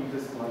probably be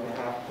just like a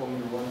half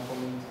point or 1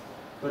 point.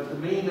 But the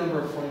main number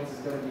of points is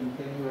going to be,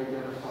 can you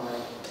identify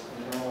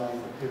and analyze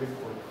the pivot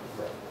chord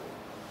correctly?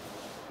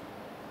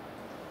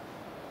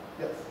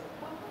 Yes?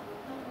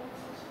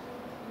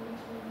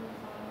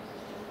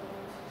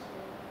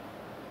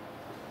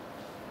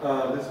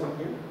 This one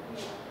here?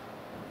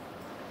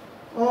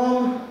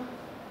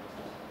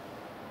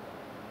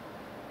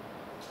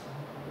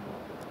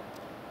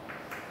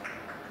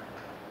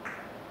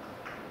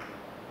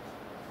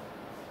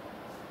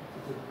 That's a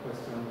good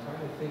question. I'm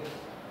trying to think,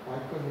 why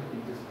couldn't it be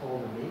just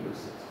called a neighbor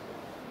 6?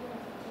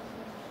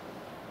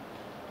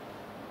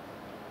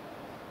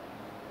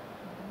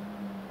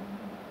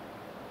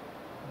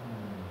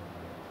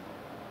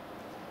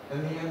 And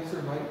the answer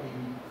might be,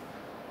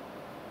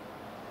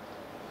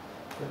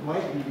 it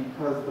might be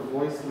because the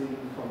voice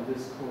leading from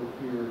this chord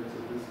here to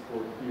this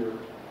chord here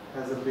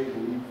has a big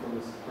leap from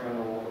the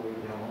soprano all the way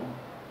down,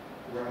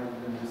 rather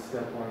than just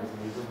stepwise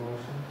neighbor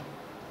motion.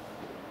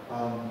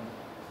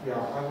 Yeah,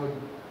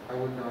 I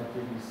would not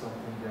give you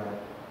something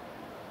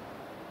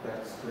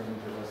that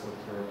strange or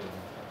esoteric.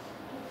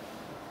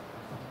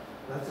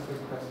 That's a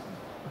good question.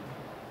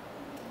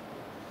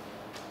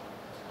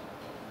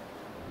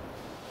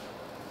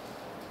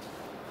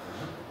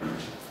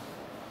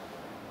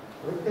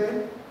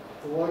 Okay,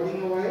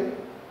 plugging away.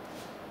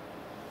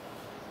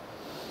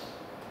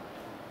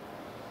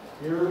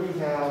 Here we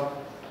have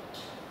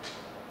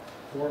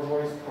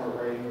 4-voice part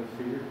writing with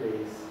figured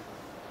bass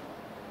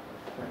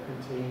that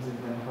contains an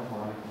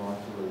enharmonic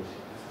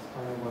modulation. This is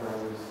kind of what I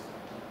was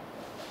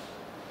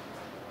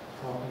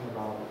talking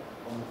about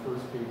on the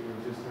first page. We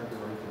just had to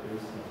write the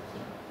bass notes.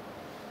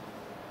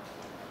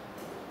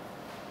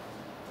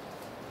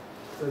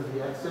 It says the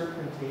excerpt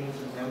contains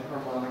an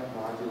enharmonic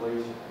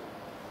modulation.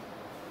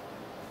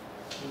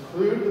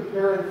 Include the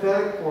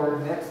parenthetic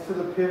chord next to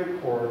the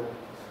pivot chord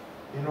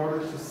in order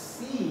to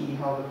see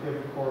how the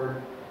pivot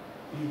chord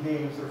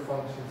behaves or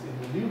functions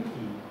in the new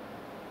key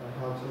and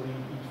how to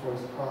lead each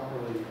voice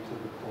properly to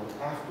the chord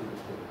after the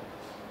pivot.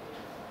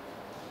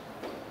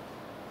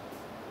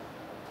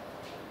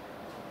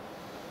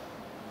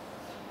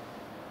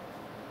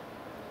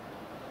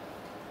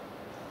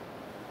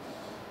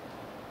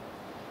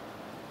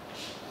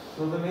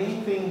 So the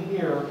main thing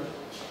here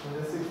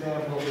in this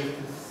example is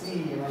to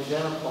see and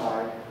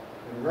identify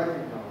and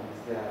recognize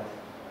that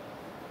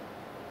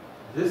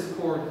this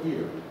chord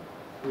here,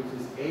 which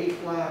is A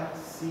flat,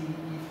 C,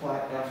 E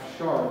flat, F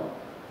sharp,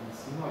 and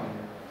C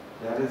minor,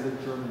 that is a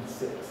German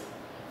sixth.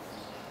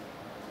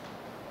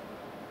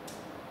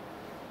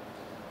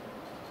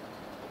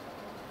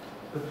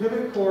 The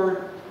pivot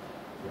chord,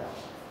 yeah.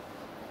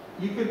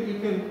 You can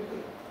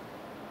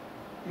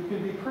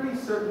be pretty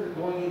certain that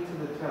going into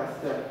the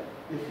test that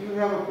if you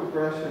have a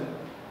progression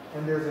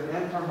and there's an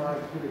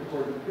enharmonic pivot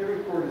chord, the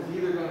pivot chord is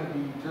either going to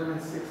be German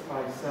 6,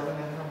 5, 7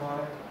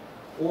 enharmonic,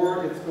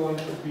 or it's going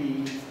to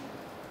be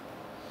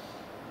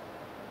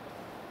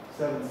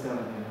 7, 7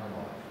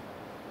 enharmonic.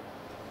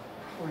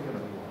 How are we going to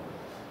do all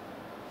this?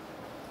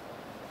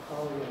 How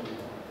are we going to do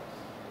all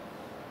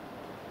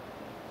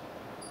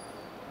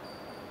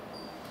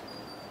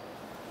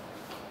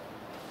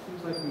this?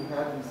 Seems like we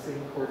had these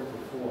same chords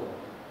before.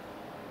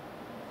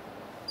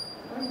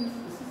 Did I use, is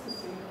this the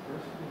same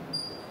version we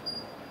used before?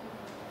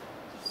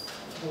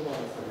 Hold on a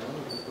second, let me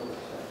just double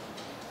check.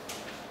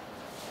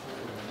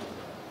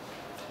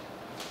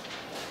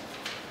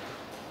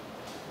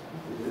 I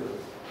think it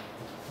is.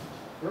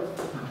 Yep.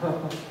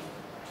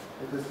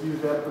 I just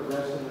used that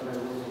progression that I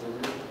wrote over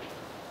here.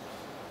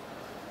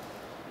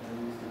 And I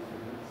used it for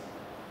this.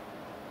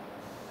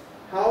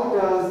 How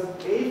does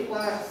A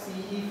flat, C,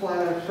 E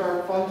flat, F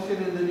sharp function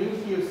in the new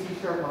key of C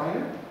sharp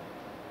minor?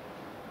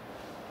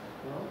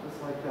 Well, just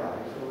like that. I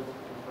showed it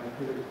with my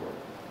pivot chord.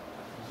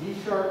 G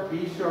sharp,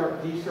 B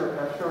sharp, D sharp,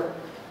 F sharp.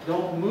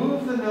 Don't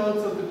move the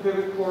notes of the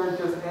pivot chord,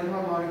 just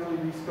enharmonically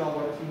respell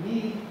what you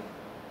need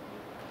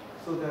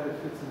so that it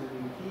fits in the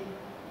new key.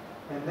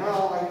 And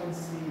now I can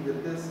see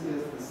that this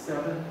is the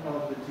seventh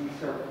of the G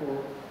sharp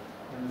chord,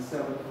 and the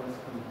seventh must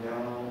come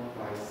down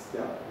by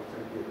step, which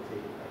I did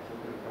take. I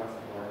took it across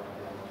the bar and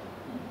down to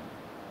the E.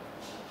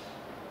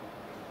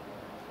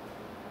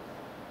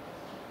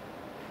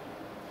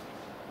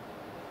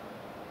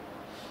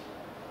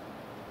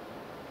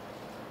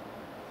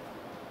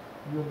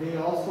 You may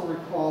also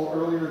recall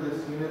earlier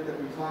this unit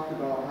that we talked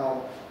about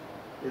how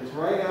it's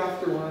right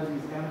after one of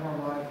these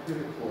enharmonic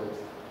pivot chords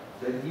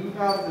that you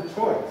have the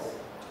choice.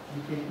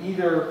 You can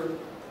either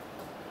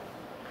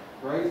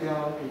write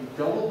down a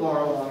double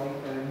bar line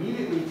and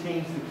immediately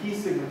change the key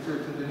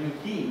signature to the new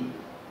key,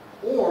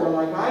 or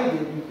like I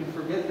did, you can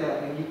forget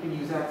that and you can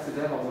use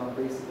accidentals on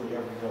basically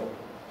every note.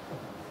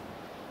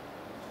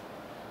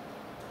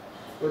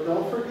 But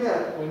don't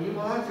forget, when you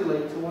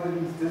modulate to one of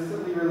these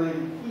distantly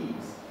related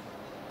keys,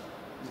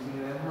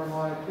 using an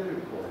enharmonic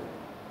pivot chord,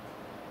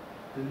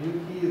 the new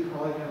key is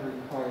probably going to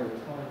require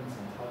tons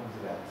and tons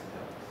of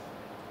accidentals.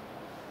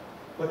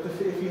 But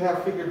if you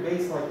have figured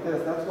bass like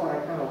this, that's why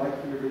I kind of like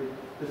figured bass.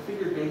 The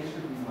figured bass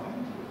should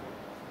remind you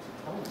to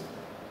tell you that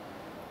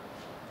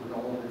with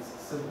all of its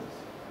symbols.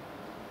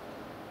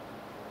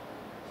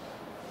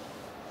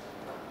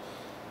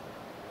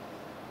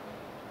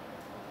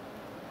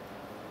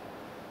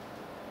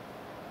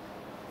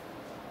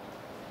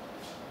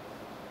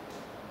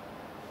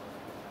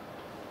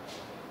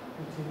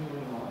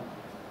 Continuing on.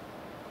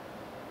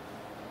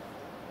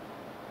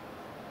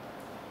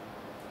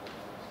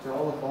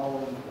 Spell the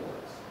following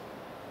chords.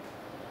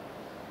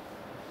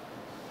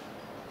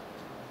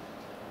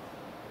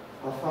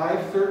 A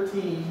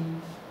 5-13,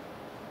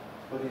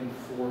 but in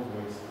 4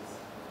 voices.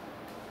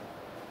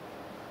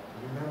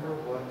 Remember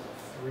what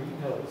 3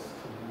 notes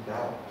to lead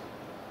out,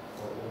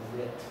 or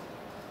omit.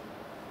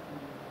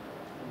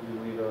 You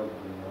lead on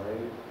the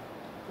 9,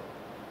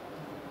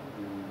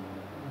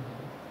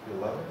 The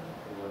 11th?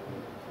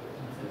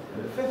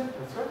 The 5th,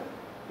 that's right.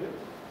 Good.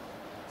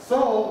 So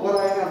what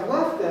I have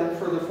left then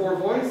for the 4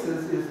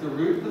 voices is the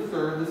root, the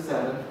 3rd, the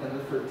 7th, and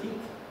the 13th.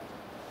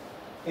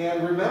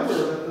 And remember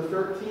that the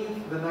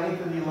 13th, the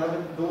 9th, and the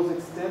 11th, those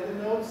extended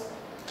notes,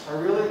 I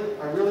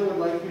really would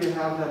like you to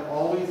have them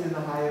always in the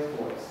highest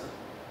voice.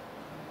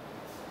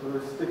 So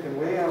they're sticking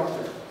way out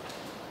there.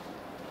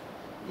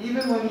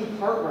 Even when you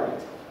part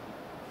right,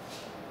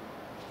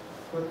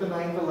 put the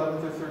 9th,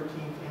 11th, or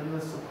 13th in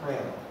the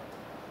soprano.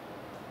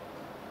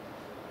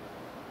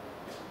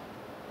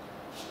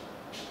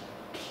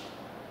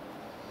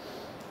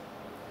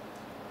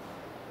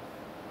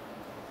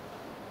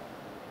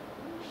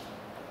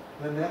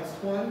 The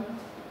next one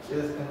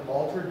is an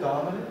altered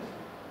dominant,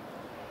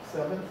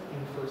 7th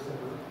in first and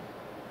root.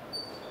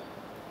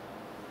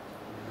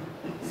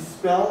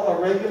 Spell a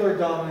regular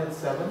dominant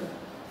 7th.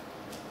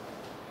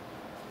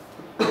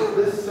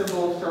 This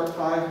symbol, sharp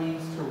 5,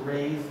 means to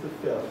raise the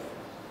 5th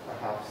a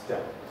half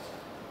step.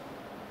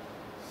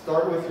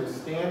 Start with your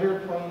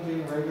standard plain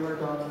Jane regular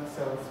dominant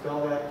 7th,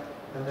 spell that,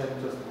 and then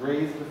just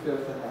raise the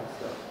 5th a half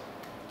step.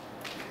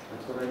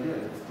 That's what I did.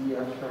 It's D,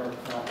 F sharp,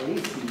 not A,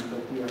 C,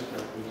 but D, F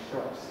sharp, A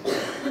sharp, C.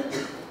 And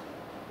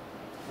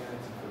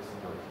it's in first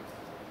inversion.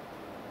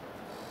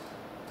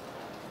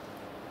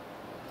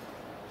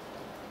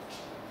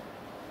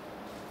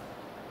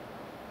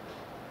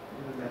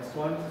 The next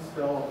one, to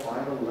spell a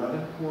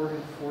 5-11 chord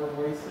in 4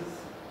 voices.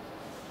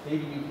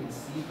 maybe you can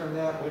see from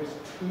that, which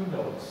two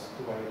notes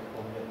do I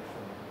omit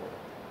from the chord?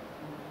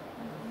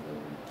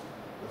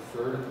 The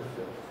third and the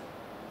fifth.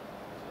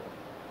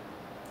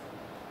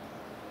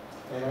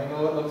 And I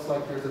know it looks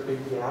like there's a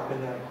big gap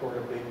in that chord,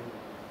 a big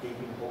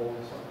gaping hole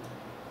or something.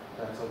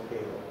 That's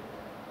okay though.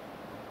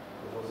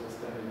 Those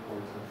extended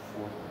chords are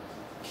fourths.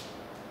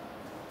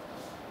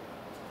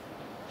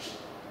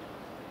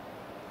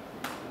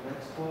 The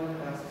next one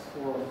asks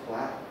for a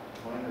flat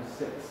minor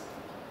 6.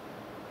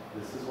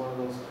 This is one of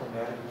those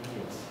chromatic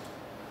mediums.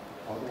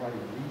 How do I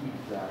read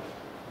that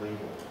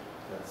label,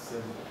 that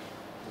symbol?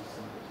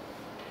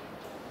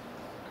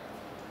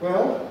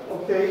 Well,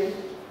 okay,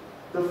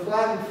 the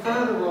flat in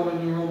front of the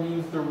Roman numeral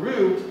means the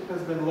root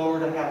has been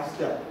lowered a half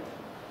step.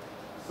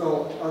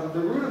 So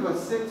the root of a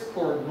 6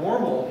 chord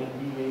normal in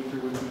B major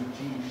would be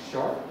G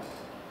sharp.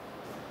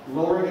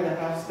 Lowering it a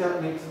half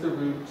step makes the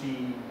root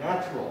G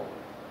natural,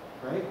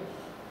 right?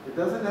 It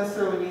doesn't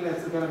necessarily mean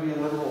it's going to be a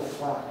literal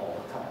flat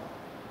all the time.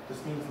 It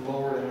just means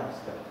lowered a half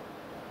step.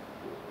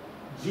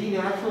 G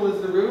natural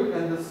is the root,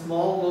 and the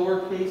small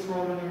lowercase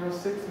Roman numeral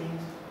 6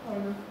 means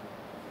minor.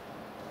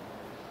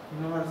 You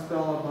know how to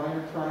spell a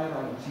minor triad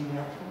on G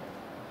natural?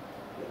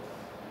 Yes.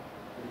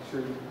 Make sure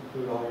you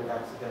include all your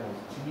accidentals.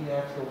 G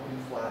natural, B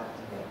flat, D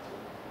natural.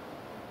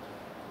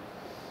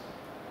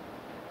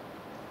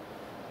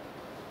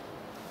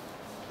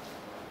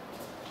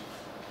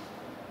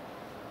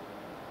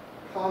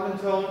 Common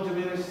tone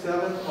diminished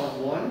seventh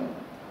on 1.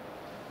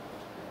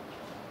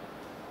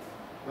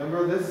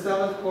 Remember, this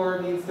 7th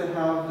chord needs to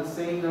have the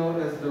same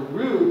note as the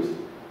root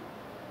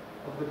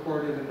of the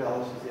chord it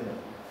embellishes in it.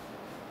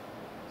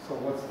 So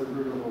what's the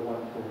root of a 1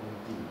 chord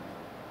in D?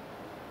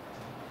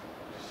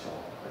 Shaw.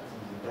 That's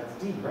easy. That's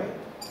D, right?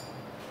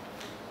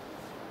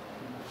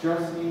 You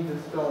just need to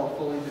spell a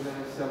fully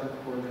diminished 7th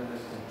chord that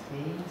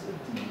contains a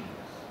D.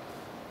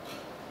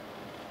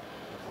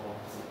 That's all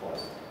it's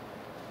required.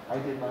 I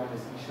did mine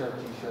as E sharp,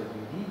 G sharp, B,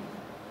 D,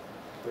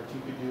 but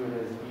you could do it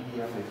as B, D,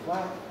 F, A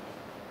flat.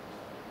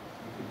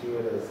 You could do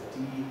it as D,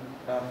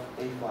 F,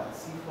 A flat,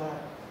 C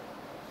flat.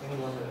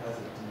 Anyone that has a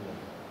D in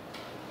it.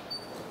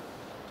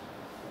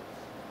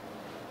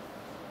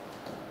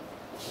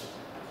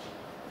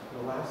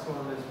 The last one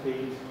on this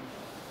page,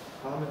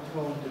 common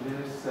tone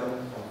diminished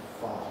 7th of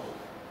 5.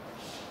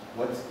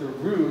 What's the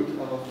root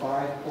of a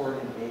 5 chord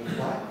in A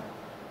flat?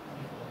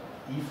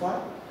 E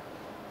flat?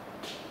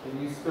 Can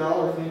you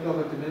spell or think of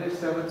a diminished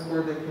 7th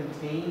chord that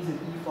contains an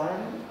E flat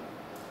in it?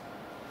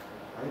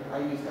 I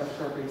use F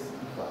sharp, A, C,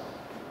 E flat.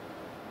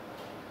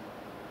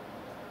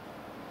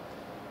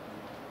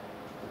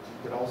 But you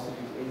could also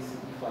use A, C,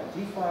 E flat,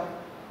 G flat,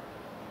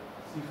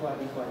 C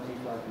flat, E flat, G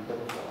flat, B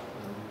double flat.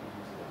 You could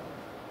use that.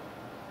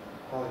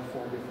 Probably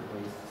 4 different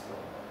ways to spell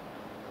that.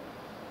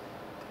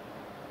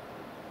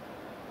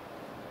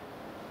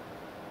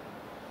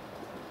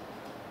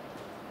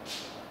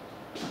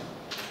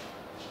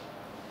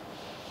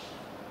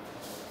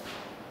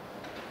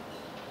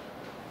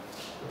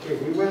 Okay,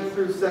 we went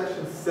through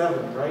section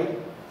 7, right?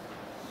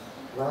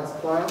 Last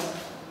class.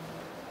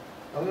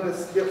 I'm going to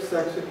skip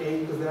section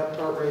 8 because that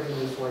part writing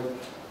is like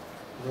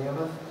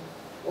mammoth.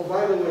 Oh,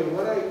 by the way,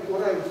 what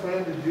I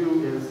plan to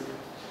do is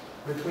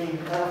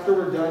after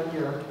we're done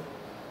here,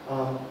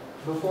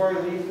 before I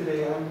leave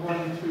today, I'm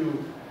going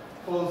to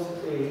post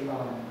a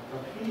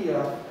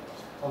PDF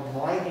of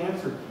my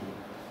answer key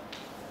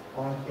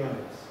on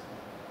Canvas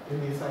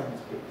in the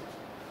assignments page.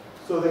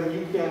 So that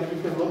you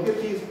can look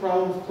at these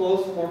problems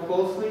more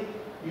closely.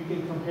 You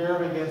can compare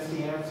them against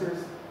the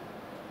answers,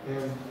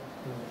 and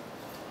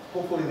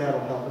hopefully that'll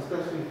help,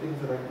 especially things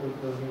that I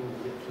wasn't able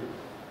to get through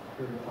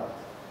during class.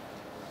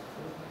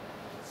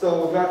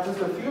 So we've got just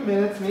a few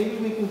minutes. Maybe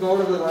we can go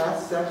to the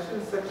last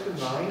section, section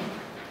 9.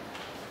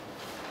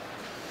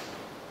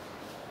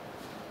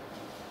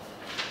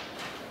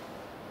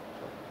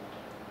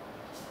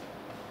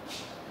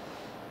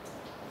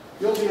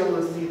 You'll be able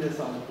to see this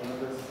on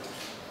Canvas.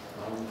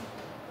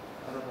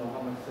 I don't know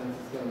how much sense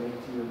it's going to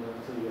make to you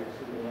until you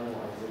actually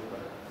analyze it,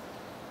 but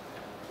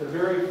the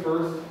very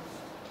first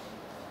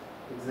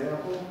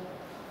example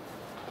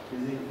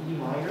is in E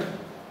minor.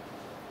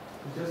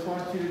 I just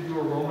want you to do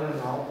a Roman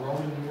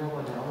numeral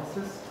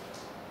analysis.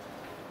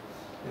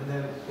 And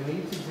then in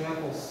each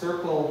example,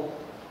 circle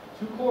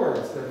 2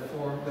 chords that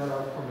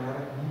are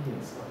chromatic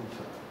medians of each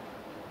other.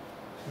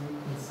 2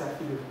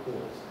 consecutive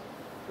chords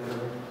that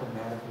are in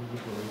chromatic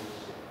median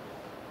relationship.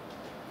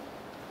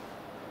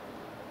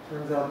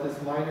 Turns out this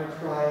minor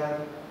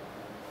triad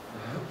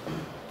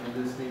and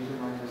this major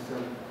minor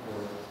 7th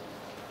chord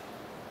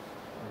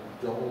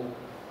are double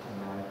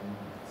chromatic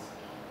medians.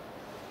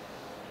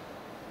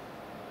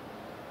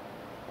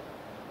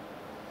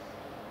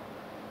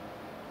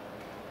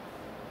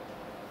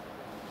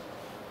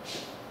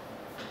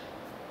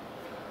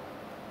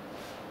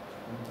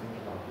 Let me think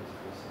about this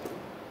for a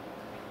second.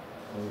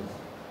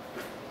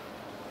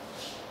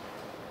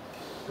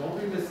 Don't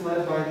be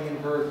misled by the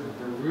inversion.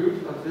 The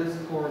root of this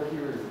chord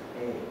here is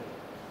A.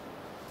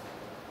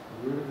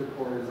 The root of the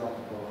chord is up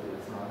above it.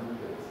 It's not in the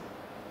base.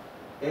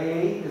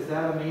 A, is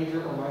that a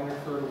major or minor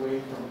third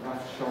away from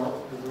F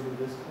sharp, the root of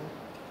this chord?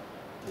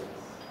 Yes.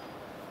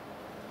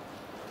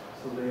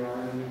 So they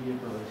are in an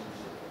immediate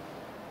relationship.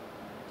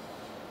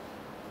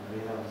 And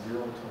they have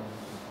 0 tones in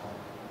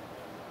common.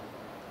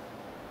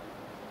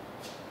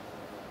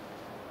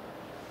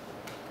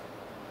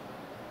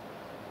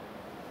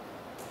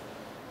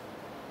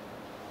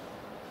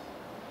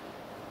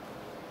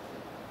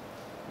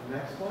 The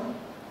next one.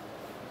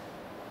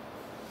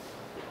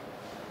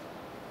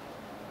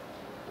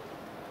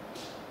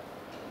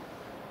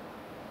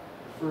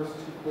 The first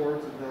two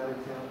chords of that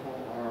example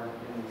are in a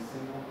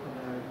single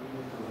chromatic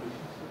immediate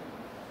relationship.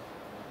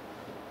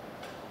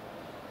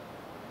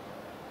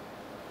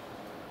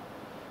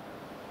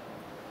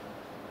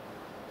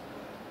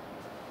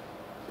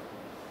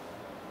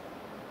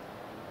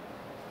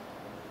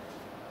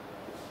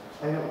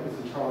 I know this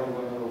is probably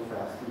going a little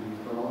fast to these,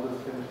 but I'll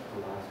just finish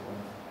the last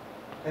one.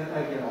 And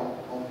again,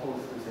 I'll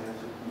post this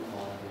answer key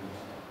on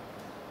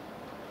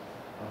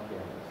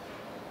Canvas.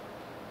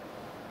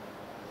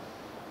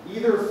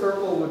 Either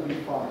circle would be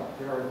fine.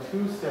 There are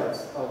 2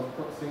 sets of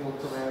single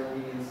chromatic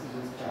medians in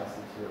this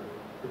passage here,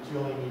 but you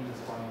only need to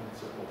find the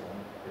circle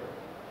one here.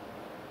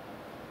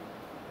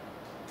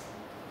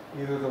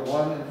 Either the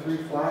 1 and 3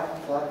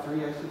 flat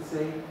 3 I should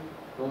say,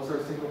 those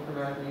are single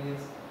chromatic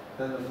medians.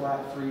 Then the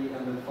flat 3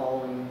 and the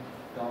following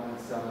dominant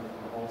 7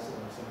 are also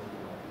in single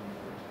chromatic median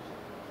relationship.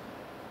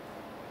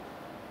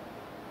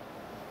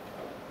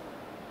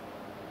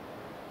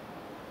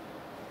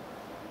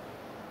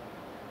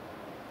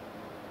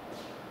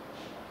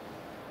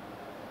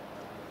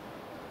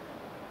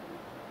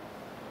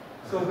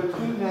 So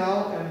between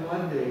now and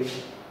Monday,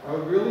 I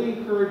would really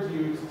encourage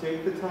you to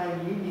take the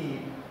time you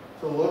need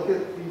to look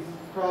at these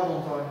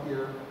problems on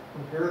here,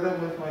 compare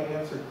them with my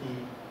answer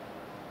key,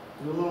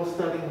 do a little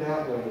studying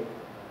that way.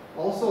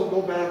 Also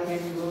go back,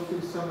 maybe go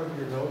through some of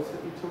your notes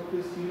that you took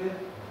this unit.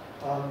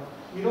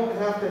 You don't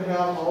have to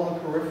have all the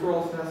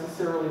peripherals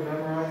necessarily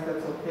memorized,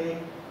 that's okay.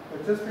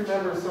 But just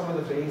remember some of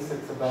the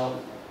basics about,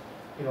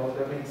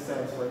 that makes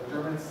sense. Like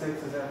German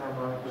 6 is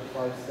enharmonic with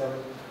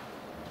 5/7.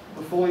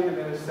 The fully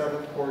diminished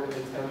 7th chord and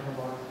its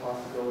enharmonic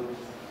possibilities.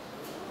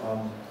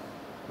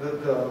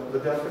 The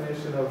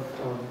definition of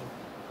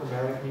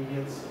chromatic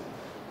medians.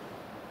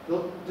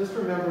 Just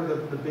remember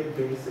the big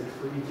basics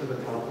for each of the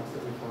topics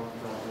that we talked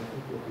about. I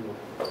think you'll be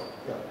okay.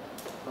 Yeah.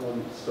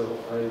 So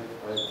I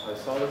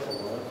saw this a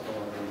lot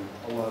on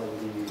a lot of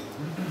the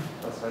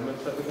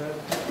assignments that we had.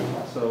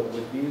 So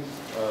with these,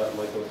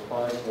 like those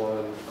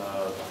 5/1,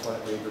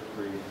 flat major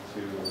 3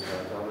 to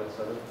dominant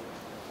 7,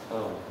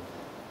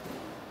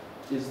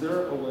 is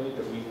there a way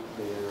that we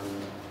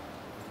can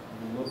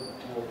look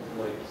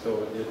like,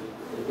 so it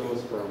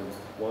goes from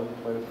 1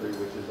 to 3,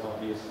 which is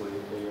obviously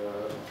a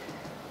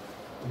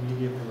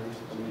Immediate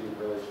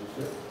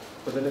relationship.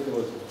 but then it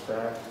goes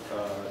back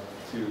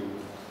to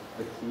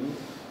the key,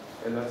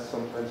 and that's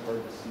sometimes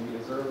hard to see.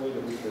 Is there a way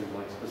that we can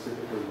like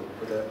specifically look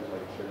for that and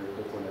like cherry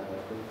pick when that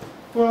happens?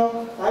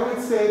 Well, I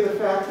would say the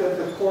fact that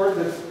the chord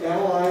that's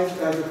analyzed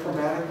as a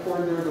chromatic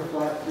chord there, the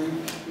flat 3,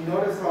 you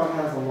notice how it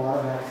has a lot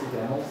of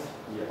accidentals,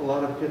 a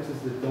lot of pitches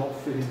that don't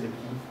fit in the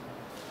key.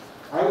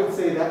 I would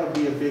say that would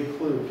be a big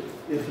clue.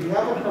 If you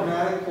have a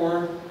chromatic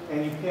chord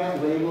and you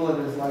can't label it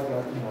as like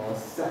a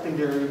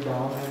secondary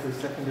dominant or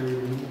secondary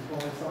leading tone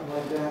or something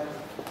like that,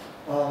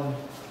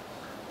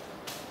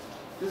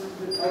 just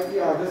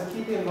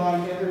keep in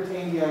mind,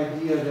 entertain the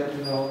idea that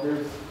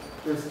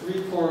there's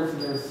 3 chords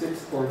and there's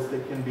 6 chords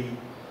that can be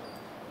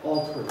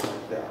altered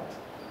like that.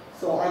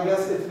 So I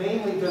guess it's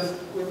mainly just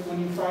when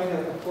you find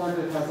a chord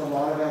that has a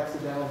lot of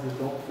accidentals that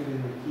don't fit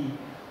in the key,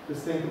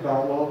 just think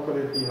about, well, could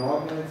it be an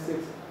augmented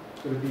 6?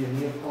 Could it be a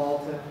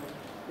Neapolitan?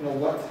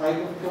 What type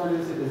of chord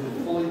is it? Is it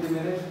fully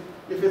diminished?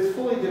 If it's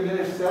fully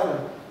diminished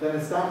 7, then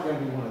it's not going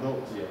to be one of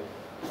those. Yeah.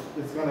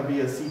 It's going to be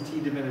a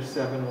CT diminished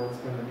 7, or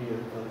it's going to be a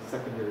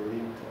secondary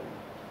leading tone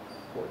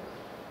chord.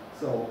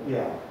 So,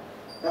 yeah.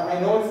 I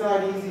know it's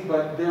not easy,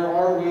 but there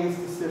are ways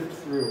to sift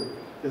through,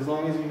 as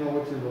long as you know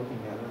what you're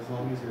looking at, as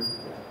long as you're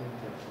paying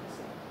attention.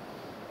 So.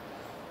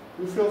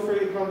 Do feel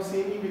free to come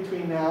see me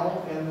between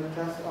now and the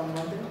test on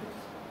Monday.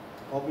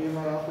 I'll be in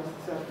my office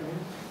this afternoon.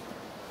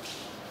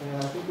 And I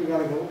think we got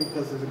to go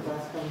because there's a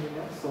class coming in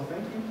next, so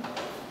thank you.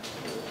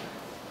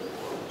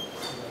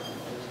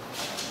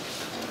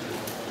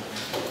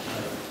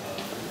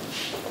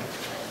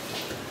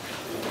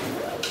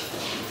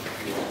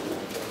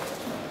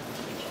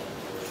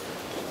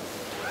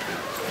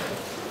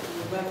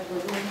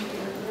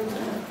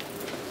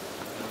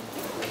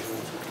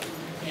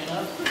 Hand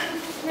up.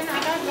 Can I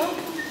gotta go?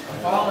 I'm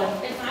falling.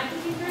 It's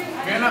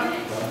 9:53. Hand up.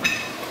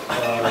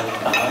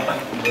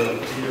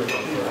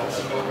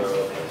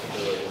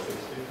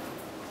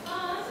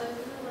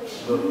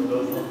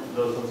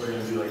 Those ones are going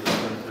to be like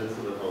printed,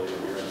 so they're probably going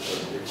to be around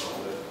 70 on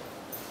it.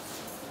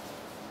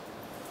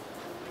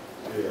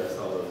 Yeah, I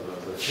saw those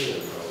ones. I see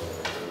it probably.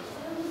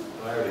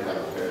 I already have a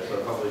pair, so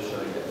I probably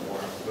shouldn't get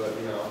more. But,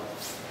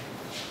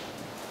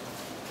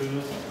 who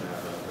knows what's going to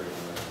happen after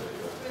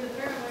For the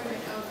third one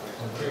right now.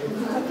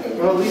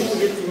 Well, at least we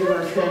get to use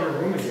our standard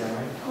room again,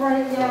 right?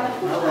 Right, yeah.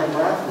 Not like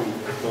last week.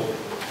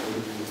 So